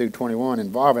 through 21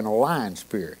 involving a lion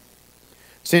spirit.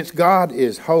 Since God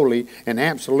is holy and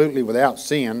absolutely without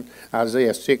sin,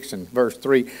 Isaiah 6 and verse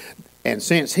 3, and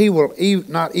since he will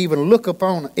not even look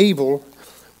upon evil,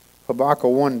 Habakkuk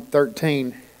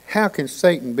 1:13, how can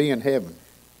Satan be in heaven?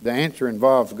 The answer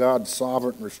involves God's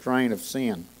sovereign restraint of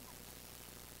sin.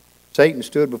 Satan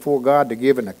stood before God to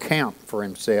give an account for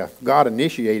himself. God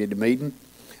initiated the meeting,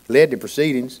 led the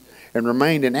proceedings, and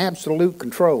remained in absolute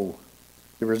control.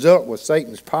 The result was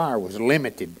Satan's power was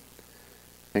limited,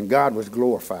 and God was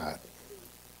glorified.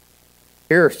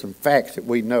 Here are some facts that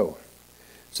we know.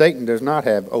 Satan does not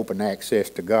have open access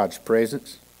to God's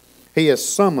presence. He is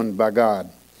summoned by God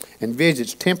and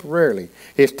visits temporarily.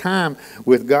 His time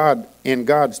with God in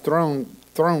God's throne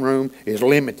room is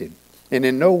limited, and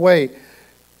in no way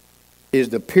is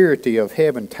the purity of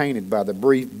heaven tainted by the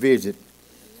brief visit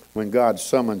when God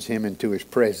summons him into his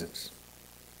presence.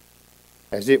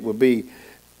 As it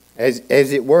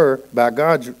were, by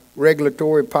God's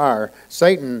regulatory power,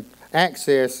 Satan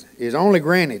access is only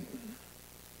granted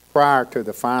prior to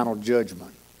the final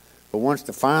judgment. But once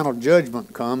the final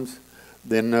judgment comes,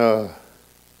 then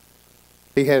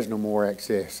he has no more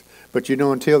access. But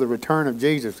until the return of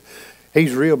Jesus,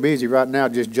 he's real busy right now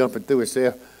just jumping through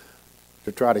himself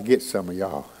to try to get some of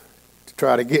y'all. To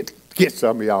try to get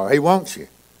some of y'all. He wants you.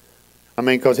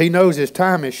 Because he knows his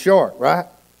time is short, right?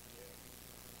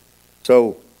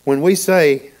 So when we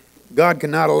say God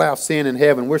cannot allow sin in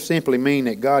heaven, we're simply meaning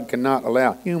that God cannot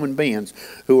allow human beings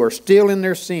who are still in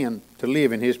their sin to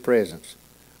live in his presence.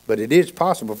 But it is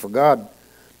possible for God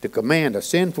to command a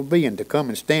sinful being to come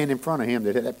and stand in front of him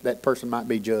that person might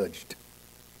be judged.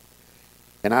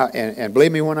 And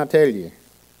believe me when I tell you,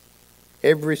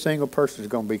 every single person is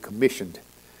going to be commissioned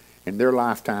in their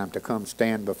lifetime to come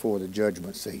stand before the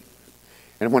judgment seat.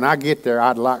 And when I get there,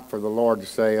 I'd like for the Lord to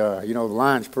say, the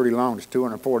line's pretty long. There's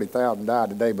 240,000 died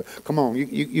today, but come on,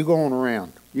 you go on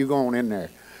around. You go on in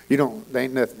there. There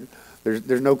ain't nothing.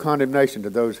 There's no condemnation to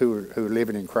those who are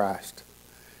living in Christ.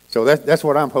 So that's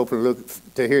what I'm hoping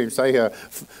to hear him say.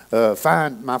 My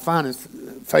fine and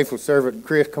faithful servant,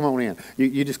 Chris, come on in.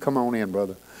 You just come on in,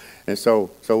 brother. And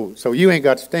so you ain't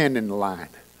got to stand in the line.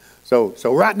 So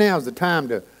right now is the time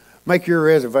to make your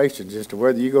reservations as to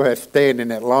whether you're going to have to stand in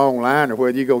that long line or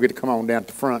whether you're going to get to come on down to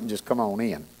the front and just come on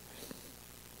in.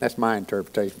 That's my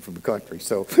interpretation from the country.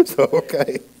 So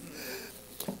okay.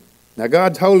 Now,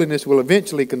 God's holiness will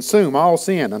eventually consume all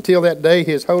sin. Until that day,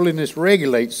 His holiness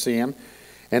regulates sin.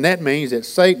 And that means that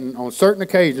Satan, on certain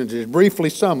occasions, is briefly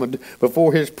summoned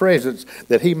before His presence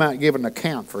that he might give an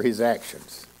account for his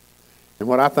actions. And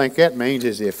what I think that means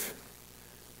is if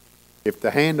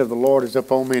the hand of the Lord is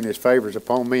upon me and His favor is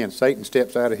upon me and Satan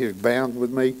steps out of his bounds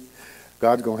with me,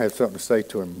 God's going to have something to say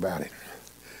to him about it.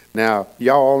 Now,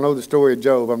 y'all all know the story of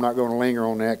Job. I'm not going to linger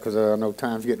on that because I know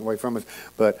time's getting away from us.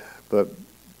 But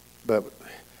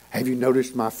have you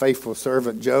noticed my faithful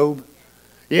servant Job?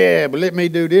 Yeah, but let me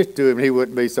do this to him, he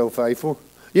wouldn't be so faithful.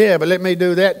 Yeah, but let me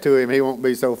do that to him, he won't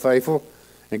be so faithful.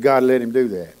 And God let him do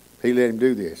that. He let him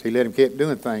do this. He let him keep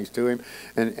doing things to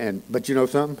him. But you know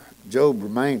something? Job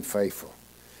remained faithful.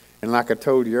 And like I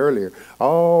told you earlier,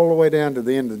 all the way down to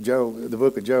the end of Job, the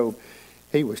book of Job,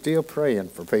 he was still praying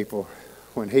for people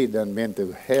when he'd done been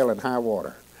through hell and high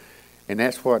water. And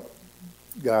that's what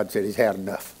God said He's had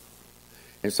enough.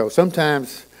 And so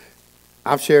sometimes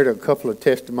I've shared a couple of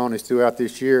testimonies throughout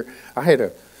this year. I had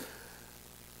a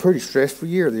pretty stressful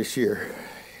year this year.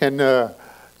 And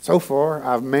so far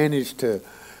I've managed to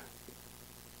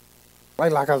play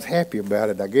like I was happy about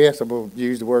it. I guess I will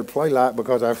use the word play like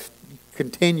because I've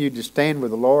continued to stand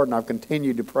with the Lord and I've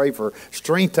continued to pray for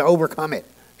strength to overcome it,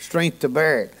 strength to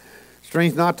bear it.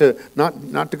 Strength not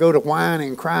to go to whine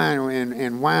and crying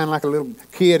and whine like a little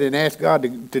kid and ask God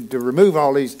to remove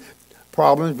all these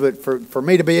problems, but for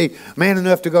me to be man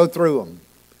enough to go through them.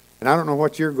 And I don't know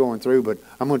what you're going through, but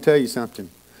I'm going to tell you something.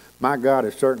 My God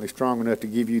is certainly strong enough to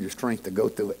give you the strength to go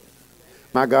through it.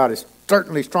 My God is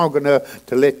certainly strong enough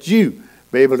to let you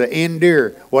be able to endure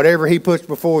whatever He puts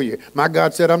before you. My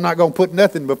God said, I'm not going to put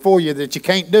nothing before you that you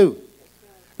can't do.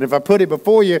 And if I put it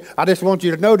before you, I just want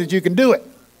you to know that you can do it.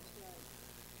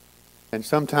 And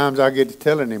sometimes I get to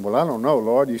telling Him, well, I don't know,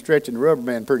 Lord, you're stretching the rubber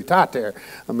band pretty tight there.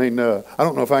 I mean, I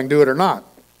don't know if I can do it or not.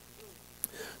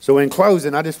 So in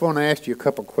closing, I just want to ask you a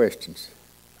couple questions.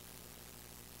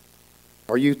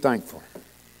 Are you thankful?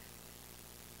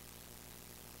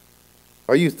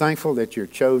 Are you thankful that you're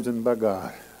chosen by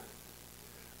God?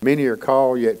 Many are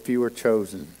called, yet few are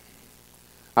chosen.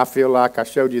 I feel like I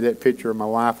showed you that picture of my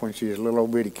wife when she was a little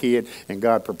old bitty kid, and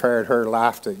God prepared her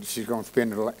life that she's going to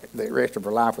spend the rest of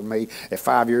her life with me. At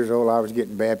 5 years old, I was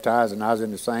getting baptized, and I was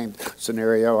in the same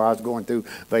scenario. I was going through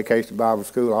vacation Bible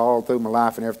school all through my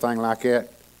life and everything like that.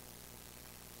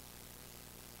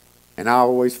 And I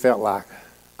always felt like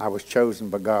I was chosen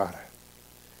by God.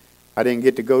 I didn't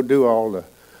get to go do all the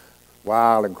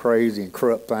wild and crazy and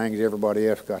corrupt things everybody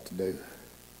else got to do.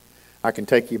 I can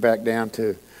take you back down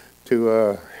to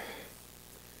the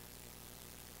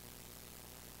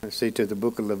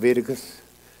book of Leviticus,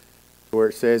 where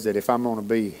it says that if I'm going to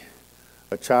be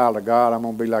a child of God, I'm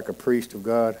going to be like a priest of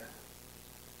God.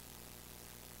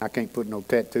 I can't put no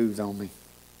tattoos on me.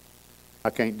 I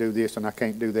can't do this and I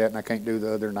can't do that and I can't do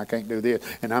the other and I can't do this.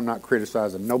 And I'm not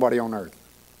criticizing nobody on earth.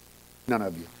 None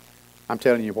of you. I'm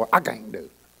telling you what I can't do.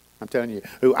 I'm telling you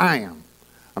who I am.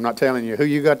 I'm not telling you who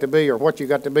you got to be or what you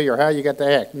got to be or how you got to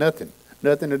act. Nothing.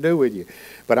 Nothing to do with you.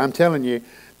 But I'm telling you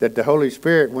that the Holy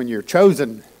Spirit, when you're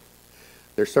chosen,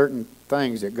 there's certain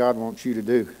things that God wants you to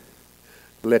do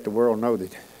to let the world know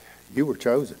that you were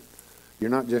chosen.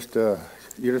 You're not just,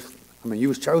 you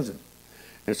was chosen.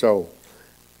 And so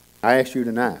I ask you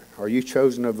tonight, are you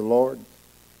chosen of the Lord?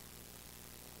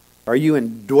 Are you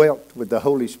indwelt with the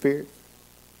Holy Spirit?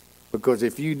 Because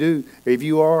if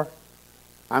you are,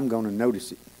 I'm going to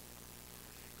notice it.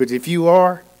 Because if you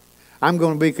are, I'm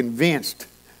going to be convinced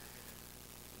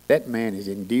that man is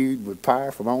endued with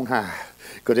power from on high.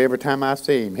 Because every time I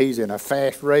see him, he's in a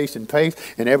fast race and pace,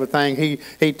 and everything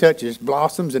he touches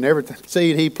blossoms, and every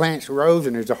seed he plants grows,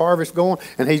 and there's a harvest going,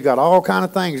 and he's got all kind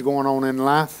of things going on in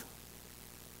life.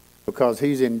 Because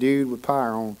he's endued with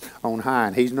power on high,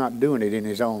 and he's not doing it in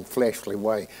his own fleshly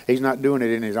way. He's not doing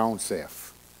it in his own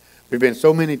self. There's been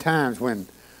so many times when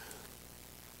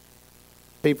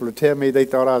people would tell me they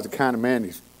thought I was the kind of man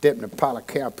who stepped in a pile of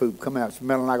cow poop, come out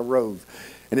smelling like a rose.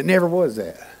 And it never was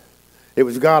that. It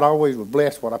was God always would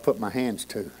bless what I put my hands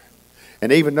to.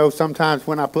 And even though sometimes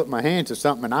when I put my hands to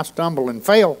something and I stumble and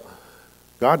fail,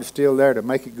 God is still there to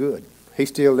make it good. He's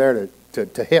still there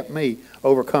to help me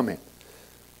overcome it.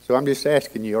 So I'm just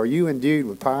asking you, are you endued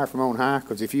with power from on high?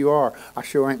 Because if you are, I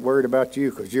sure ain't worried about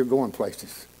you because you're going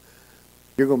places.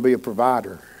 You're going to be a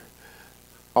provider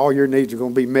all your needs are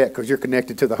going to be met because you're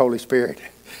connected to the Holy Spirit.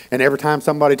 And every time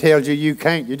somebody tells you you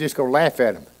can't, you're just going to laugh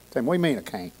at them. Saying, what do you mean I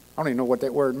can't? I don't even know what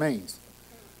that word means.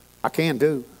 I can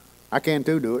do. I can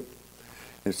too do it.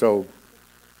 And so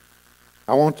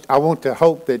I want to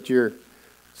hope that you're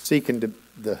seeking to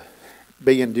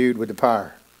be endued with the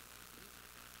power.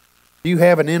 Do you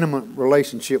have an intimate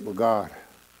relationship with God?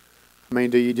 I mean,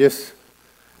 do you just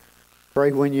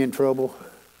pray when you're in trouble?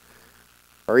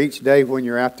 Or each day when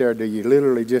you're out there, do you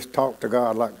literally just talk to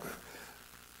God? Like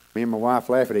me and my wife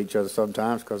laugh at each other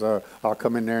sometimes because I'll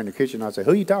come in there in the kitchen and I'll say,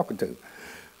 who are you talking to?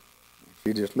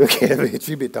 She just look at me and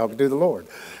she'll be talking to the Lord.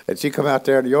 And she come out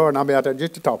there in the yard and I'll be out there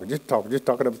just talking up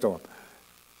a storm.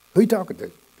 Who are you talking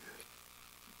to?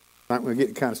 Not going to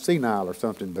get kind of senile or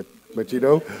something, but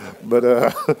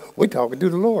we talking to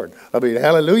the Lord. I mean,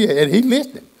 hallelujah, and He's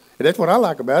listening. And that's what I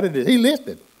like about it, is He's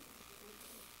listening.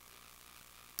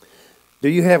 Do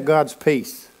you have God's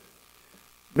peace?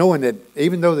 Knowing that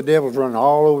even though the devil's running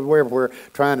all over everywhere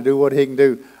trying to do what he can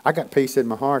do, I got peace in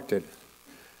my heart that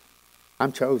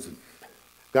I'm chosen.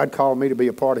 God called me to be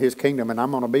a part of His kingdom, and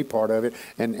I'm going to be part of it.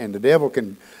 And the devil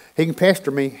can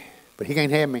pester me, but he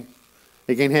can't have me.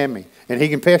 He can't have me. And he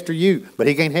can pester you, but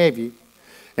he can't have you.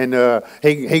 And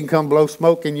he can come blow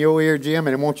smoke in your ear, Jim,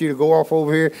 and want you to go off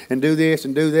over here and do this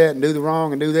and do that and do the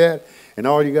wrong and do that. And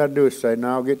all you got to do is say,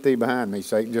 no, get thee behind me,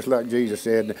 Satan, just like Jesus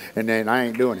said, and then I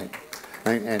ain't doing it.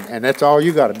 And that's all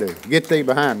you got to do. Get thee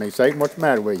behind me, Satan. What's the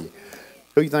matter with you?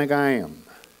 Who you think I am?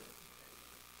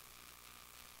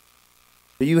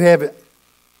 Do you have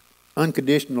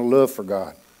unconditional love for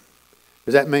God?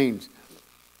 Does that mean,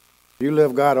 do you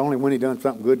love God only when He done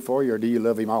something good for you, or do you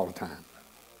love Him all the time?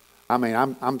 I mean,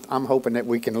 I'm hoping that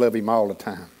we can love Him all the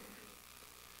time.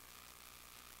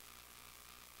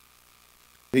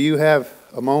 Do you have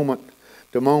a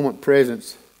moment-to-moment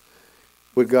presence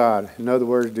with God? In other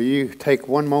words, do you take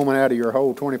one moment out of your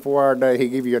whole 24-hour day, He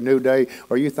give you a new day,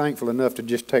 or are you thankful enough to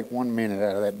just take 1 minute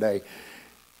out of that day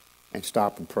and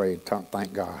stop and pray and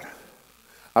thank God?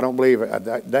 I don't believe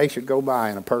a day should go by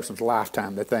in a person's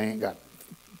lifetime that they ain't got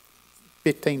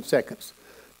 15 seconds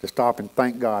to stop and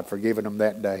thank God for giving them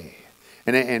that day.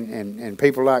 And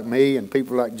people like me and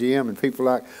people like Jim and people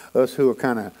like us who are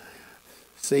kind of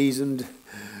seasoned,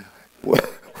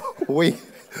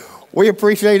 we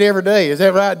appreciate every day. Is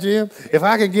that right, Jim? If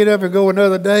I could get up and go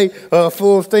another day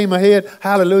full steam ahead,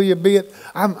 hallelujah be it,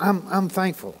 I'm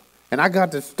thankful. And I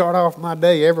got to start off my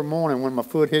day every morning when my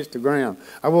foot hits the ground.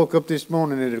 I woke up this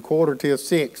morning at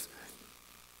 5:45.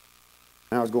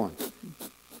 And I was going.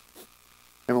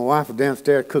 And my wife was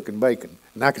downstairs cooking bacon.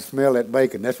 And I could smell that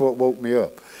bacon. That's what woke me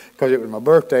up. Because it was my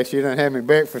birthday. She didn't have me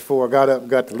breakfast before I got up and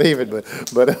got to leave it.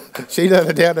 But she done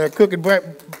it down there cooking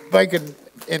bacon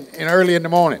in early in the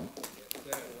morning.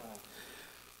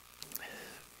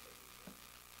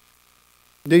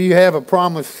 Do you have a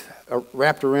promise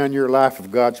wrapped around your life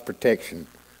of God's protection?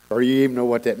 Or do you even know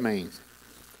what that means?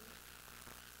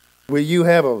 Will you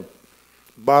have a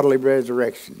bodily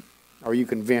resurrection? Are you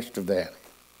convinced of that?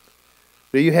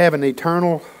 Do you have an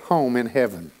eternal home in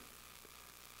heaven?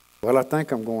 Well, I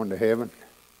think I'm going to heaven.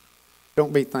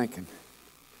 Don't be thinking.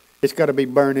 It's got to be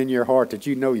burned in your heart that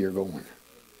you know you're going.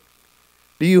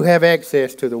 Do you have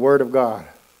access to the Word of God?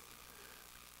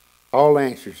 All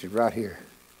answers is right here.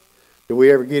 Do we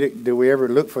ever get it? Do we ever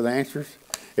look for the answers?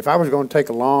 If I was going to take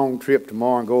a long trip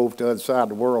tomorrow and go over to the other side of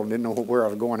the world and didn't know where I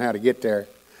was going, how to get there,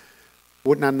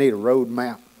 wouldn't I need a road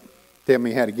map? Tell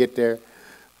me how to get there.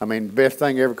 I mean, the best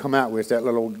thing ever come out with is that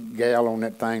little gal on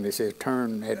that thing that says,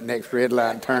 turn at next red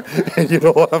light and turn. And you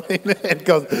know what I mean?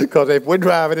 Because if we're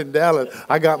driving in Dallas,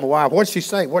 I got my wife, what'd she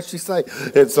say? What'd she say?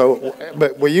 And so,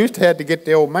 but we used to have to get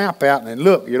the old map out and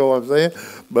look, you know what I'm saying?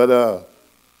 But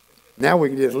now we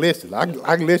can just listen. I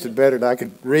can listen better than I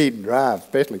can read and drive,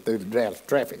 especially through the Dallas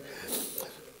traffic.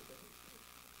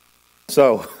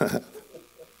 So,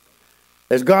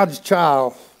 as God's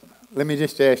child, let me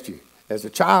just ask you, as a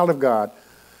child of God,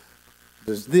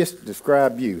 does this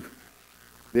describe you?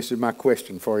 This is my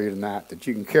question for you tonight that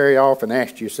you can carry off and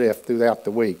ask yourself throughout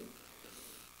the week.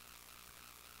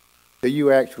 Do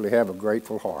you actually have a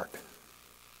grateful heart?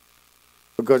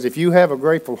 Because if you have a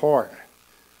grateful heart,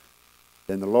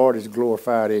 then the Lord is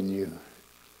glorified in you.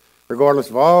 Regardless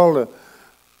of all the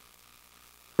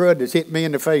crud that's hit me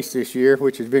in the face this year,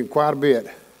 which has been quite a bit.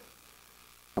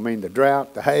 I mean, the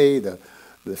drought, the hay, the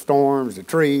storms, the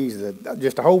trees,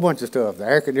 just a whole bunch of stuff. The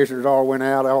air conditioners all went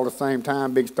out all at the same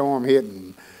time, big storm hit,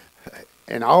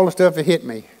 and all the stuff that hit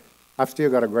me, I've still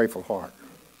got a grateful heart.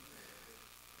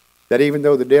 That even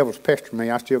though the devil's pestering me,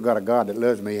 I still got a God that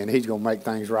loves me, and He's going to make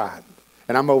things right.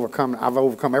 And I've overcome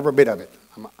every bit of it.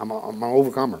 I'm an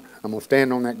overcomer. I'm going to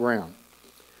stand on that ground.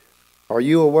 Are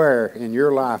you aware in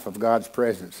your life of God's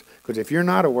presence? Because if you're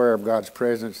not aware of God's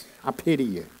presence, I pity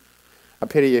you. I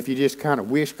pity you if you just kind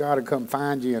of wish God would come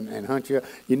find you and hunt you.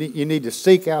 You need to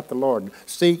seek out the Lord.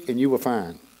 Seek and you will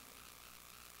find.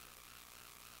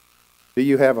 Do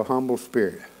you have a humble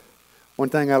spirit? One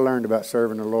thing I learned about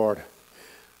serving the Lord,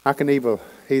 I can either,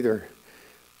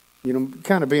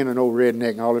 kind of being an old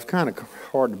redneck and all, it's kind of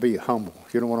hard to be humble.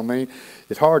 You know what I mean?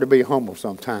 It's hard to be humble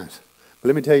sometimes. But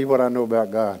let me tell you what I know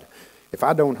about God. If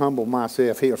I don't humble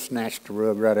myself, he'll snatch the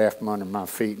rug right after under my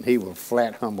feet and he will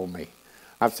flat humble me.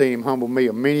 I've seen him humble me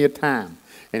many a time.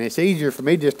 And it's easier for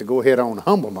me just to go ahead on and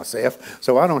humble myself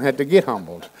so I don't have to get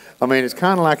humbled. I mean, it's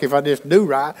kind of like if I just do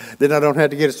right, then I don't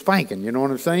have to get a spanking. You know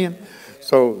what I'm saying?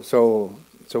 So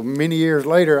many years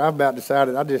later, I've about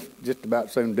decided I just about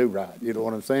soon do right. You know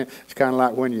what I'm saying? It's kind of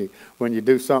like when you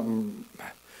do something,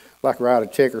 like write a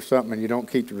check or something, and you don't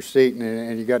keep the receipt,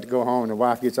 and you got to go home, and the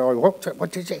wife gets all,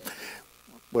 what you say?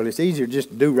 Well, it's easier just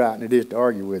to do right than it is to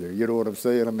argue with her. You know what I'm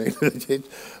saying? I mean,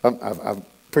 I've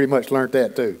pretty much learned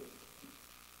that too.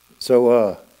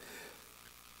 So,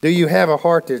 do you have a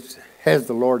heart that has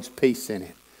the Lord's peace in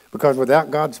it? Because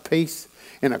without God's peace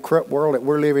in a corrupt world that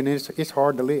we're living in, it's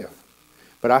hard to live.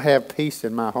 But I have peace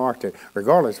in my heart that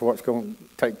regardless of what's going to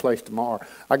take place tomorrow,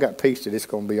 I got peace that it's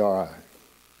going to be all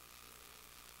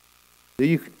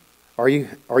right. Are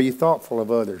you thoughtful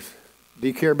of others? Do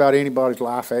you care about anybody's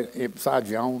life besides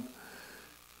your own?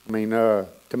 I mean, to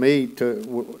me,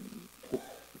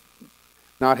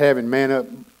 not having man up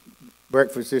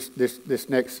breakfast this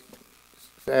next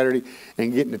Saturday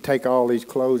and getting to take all these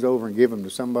clothes over and give them to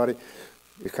somebody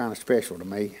is kind of special to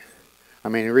me. I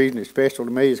mean, the reason it's special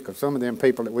to me is because some of them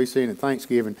people that we seen at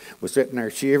Thanksgiving was sitting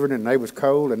there shivering and they was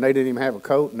cold and they didn't even have a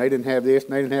coat and they didn't have this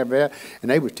and they didn't have that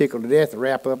and they was tickled to death to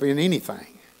wrap up in anything.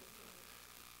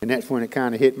 And that's when it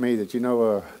kind of hit me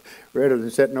that, rather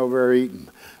than sitting over there eating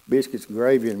biscuits and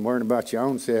gravy and worrying about your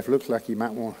own self, looks like you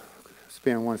might want to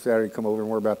spend one Saturday and come over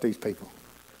and worry about these people.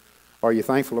 Are you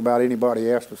thankful about anybody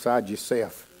else besides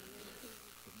yourself?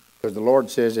 Because the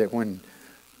Lord says that when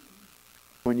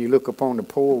you look upon the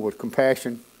poor with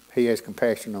compassion, he has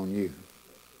compassion on you.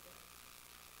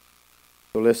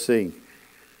 So let's see.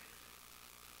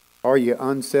 Are you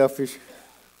unselfish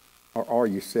or are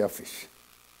you selfish?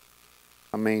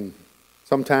 I mean,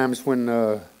 sometimes when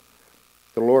the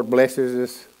Lord blesses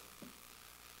us,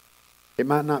 it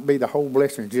might not be the whole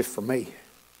blessing just for me.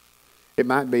 It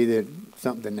might be that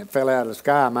something that fell out of the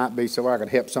sky might be so I could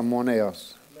help someone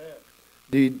else.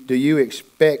 Do you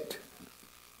expect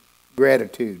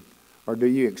gratitude or do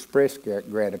you express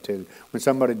gratitude when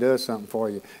somebody does something for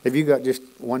you? Have you got just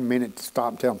 1 minute to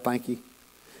stop and tell them thank you?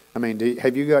 I mean,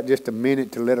 have you got just a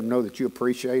minute to let them know that you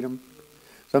appreciate them?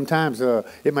 Sometimes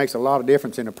it makes a lot of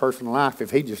difference in a person's life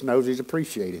if he just knows he's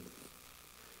appreciated.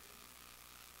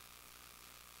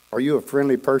 Are you a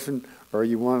friendly person or are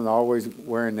you one that's always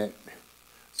wearing that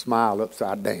smile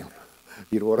upside down?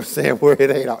 You know what I'm saying? Where it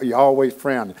ain't, you're always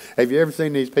frowning. Have you ever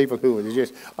seen these people who are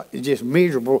just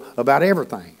miserable about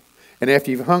everything? And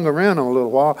after you've hung around them a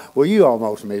little while, well, you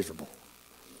almost miserable.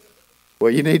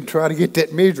 Well, you need to try to get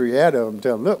that misery out of them and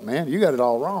tell them, look, man, you got it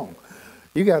all wrong.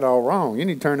 You got it all wrong. You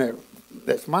need to turn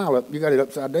that smile up. You got it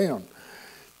upside down.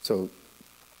 So,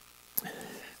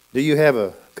 do you have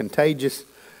a contagious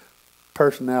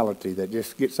personality that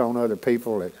just gets on other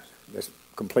people that's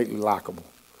completely likable?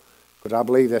 Because I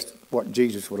believe that's what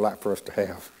Jesus would like for us to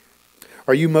have.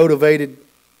 Are you motivated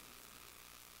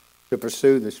to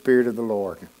pursue the Spirit of the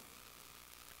Lord?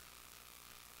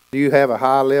 Do you have a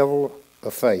high level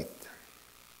of faith?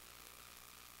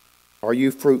 Are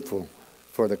you fruitful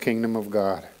for the kingdom of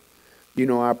God? You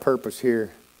know our purpose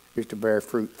here is to bear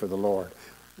fruit for the Lord.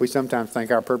 We sometimes think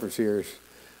our purpose here is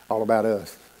all about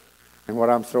us. And what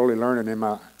I'm slowly learning in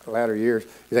my latter years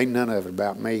is ain't none of it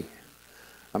about me.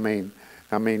 I mean,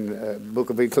 book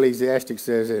of Ecclesiastes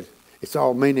says that it's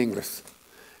all meaningless.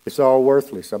 It's all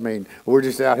worthless. I mean, we're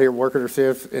just out here working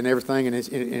ourselves and everything, and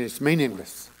it's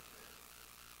meaningless.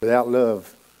 Without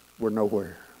love, we're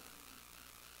nowhere.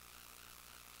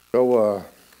 So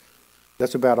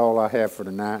that's about all I have for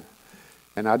tonight.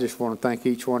 And I just want to thank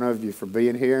each one of you for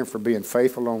being here and for being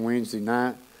faithful on Wednesday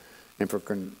night and for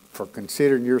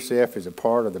considering yourself as a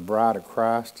part of the bride of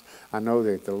Christ. I know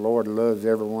that the Lord loves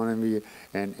every one of you.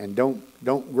 And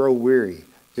don't grow weary.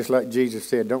 Just like Jesus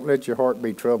said, don't let your heart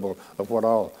be troubled of what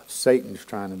all Satan's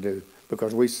trying to do,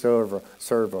 because we serve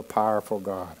a powerful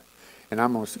God. And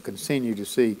I'm going to continue to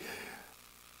see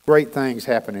great things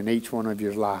happen in each one of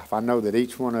your life. I know that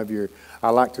each one of you, I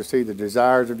like to see the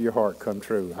desires of your heart come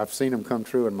true. I've seen them come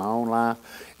true in my own life.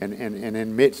 And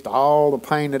amidst all the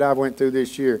pain that I went through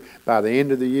this year, by the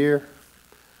end of the year,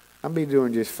 I'll be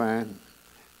doing just fine.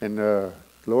 And the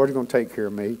Lord's going to take care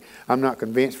of me. I'm not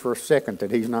convinced for a second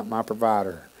that He's not my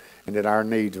provider and that our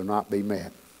needs will not be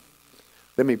met.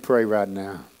 Let me pray right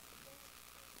now.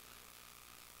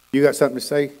 You got something to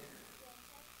say?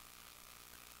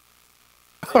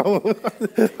 Oh,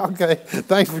 okay.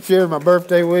 Thanks for sharing my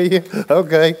birthday with you.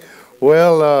 Okay.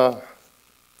 Well,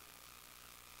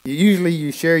 usually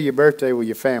you share your birthday with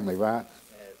your family, right?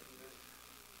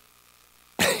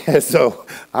 So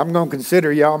I'm going to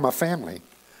consider y'all my family.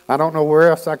 I don't know where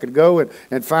else I could go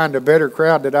and find a better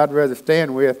crowd that I'd rather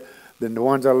stand with than the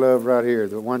ones I love right here,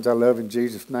 the ones I love in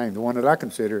Jesus' name, the one that I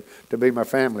consider to be my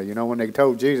family. You know, when they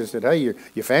told Jesus that, hey,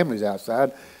 your family's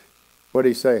outside, what did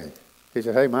He say? He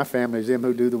said, hey, my family is them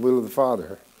who do the will of the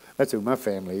Father. That's who my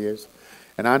family is.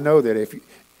 And I know that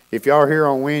if y'all are here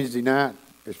on Wednesday night,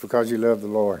 it's because you love the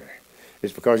Lord.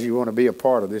 It's because you want to be a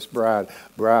part of this bride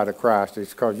of Christ.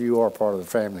 It's because you are part of the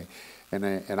family. And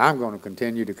I'm going to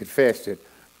continue to confess that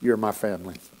you're my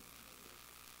family.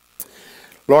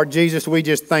 Lord Jesus, we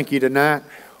just thank you tonight.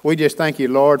 We just thank you,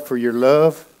 Lord, for your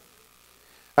love.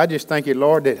 I just thank you,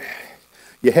 Lord, that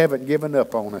you haven't given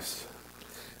up on us.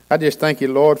 I just thank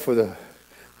you, Lord, for the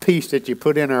peace that you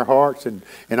put in our hearts and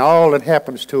all that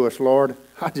happens to us, Lord.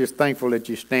 I'm just thankful that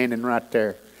you're standing right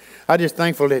there. I'm just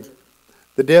thankful that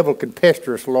the devil can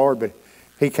pester us, Lord, but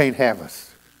he can't have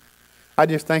us. I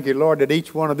just thank you, Lord, that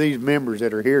each one of these members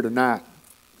that are here tonight,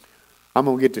 I'm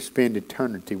going to get to spend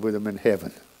eternity with them in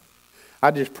heaven.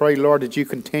 I just pray, Lord, that you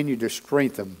continue to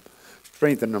strengthen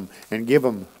them and give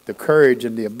them the courage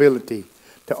and the ability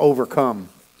to overcome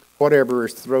whatever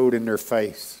is thrown in their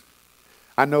face.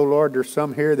 I know, Lord, there's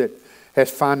some here that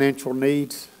has financial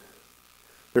needs.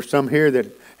 There's some here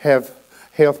that have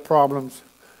health problems.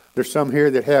 There's some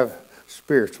here that have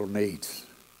spiritual needs.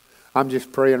 I'm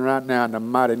just praying right now in the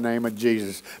mighty name of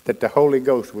Jesus that the Holy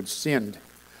Ghost would send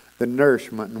the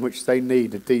nourishment in which they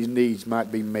need, that these needs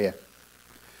might be met.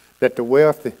 That the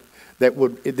wealth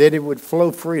that it would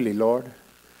flow freely, Lord.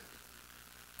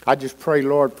 I just pray,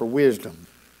 Lord, for wisdom.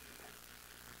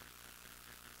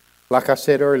 Like I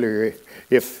said earlier,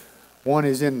 if one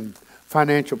is in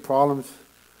financial problems,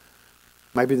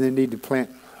 maybe they need to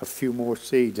plant a few more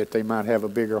seeds that they might have a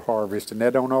bigger harvest. And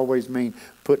that don't always mean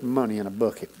putting money in a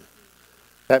bucket.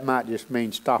 That might just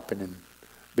mean stopping and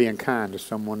being kind to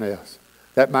someone else.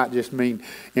 That might just mean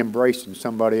embracing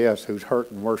somebody else who's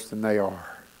hurting worse than they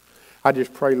are. I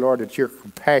just pray, Lord, that your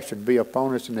compassion be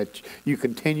upon us and that you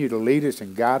continue to lead us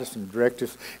and guide us and direct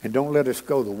us. And don't let us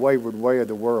go the wayward way of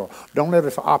the world. Don't let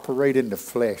us operate in the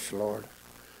flesh, Lord.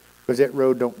 Because that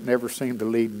road don't never seem to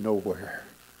lead nowhere.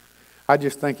 I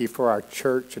just thank you for our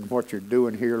church and what you're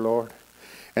doing here, Lord.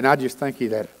 And I just thank you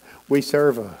that we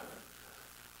serve a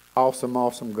awesome,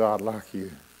 awesome God like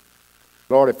you.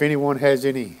 Lord, if anyone has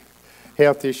any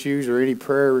health issues or any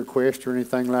prayer requests or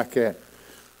anything like that,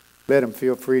 let them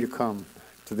feel free to come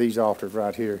to these altars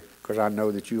right here, because I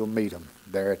know that you will meet them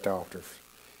there at the altars.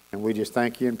 And we just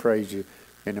thank you and praise you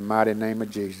in the mighty name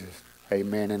of Jesus.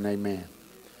 Amen and amen.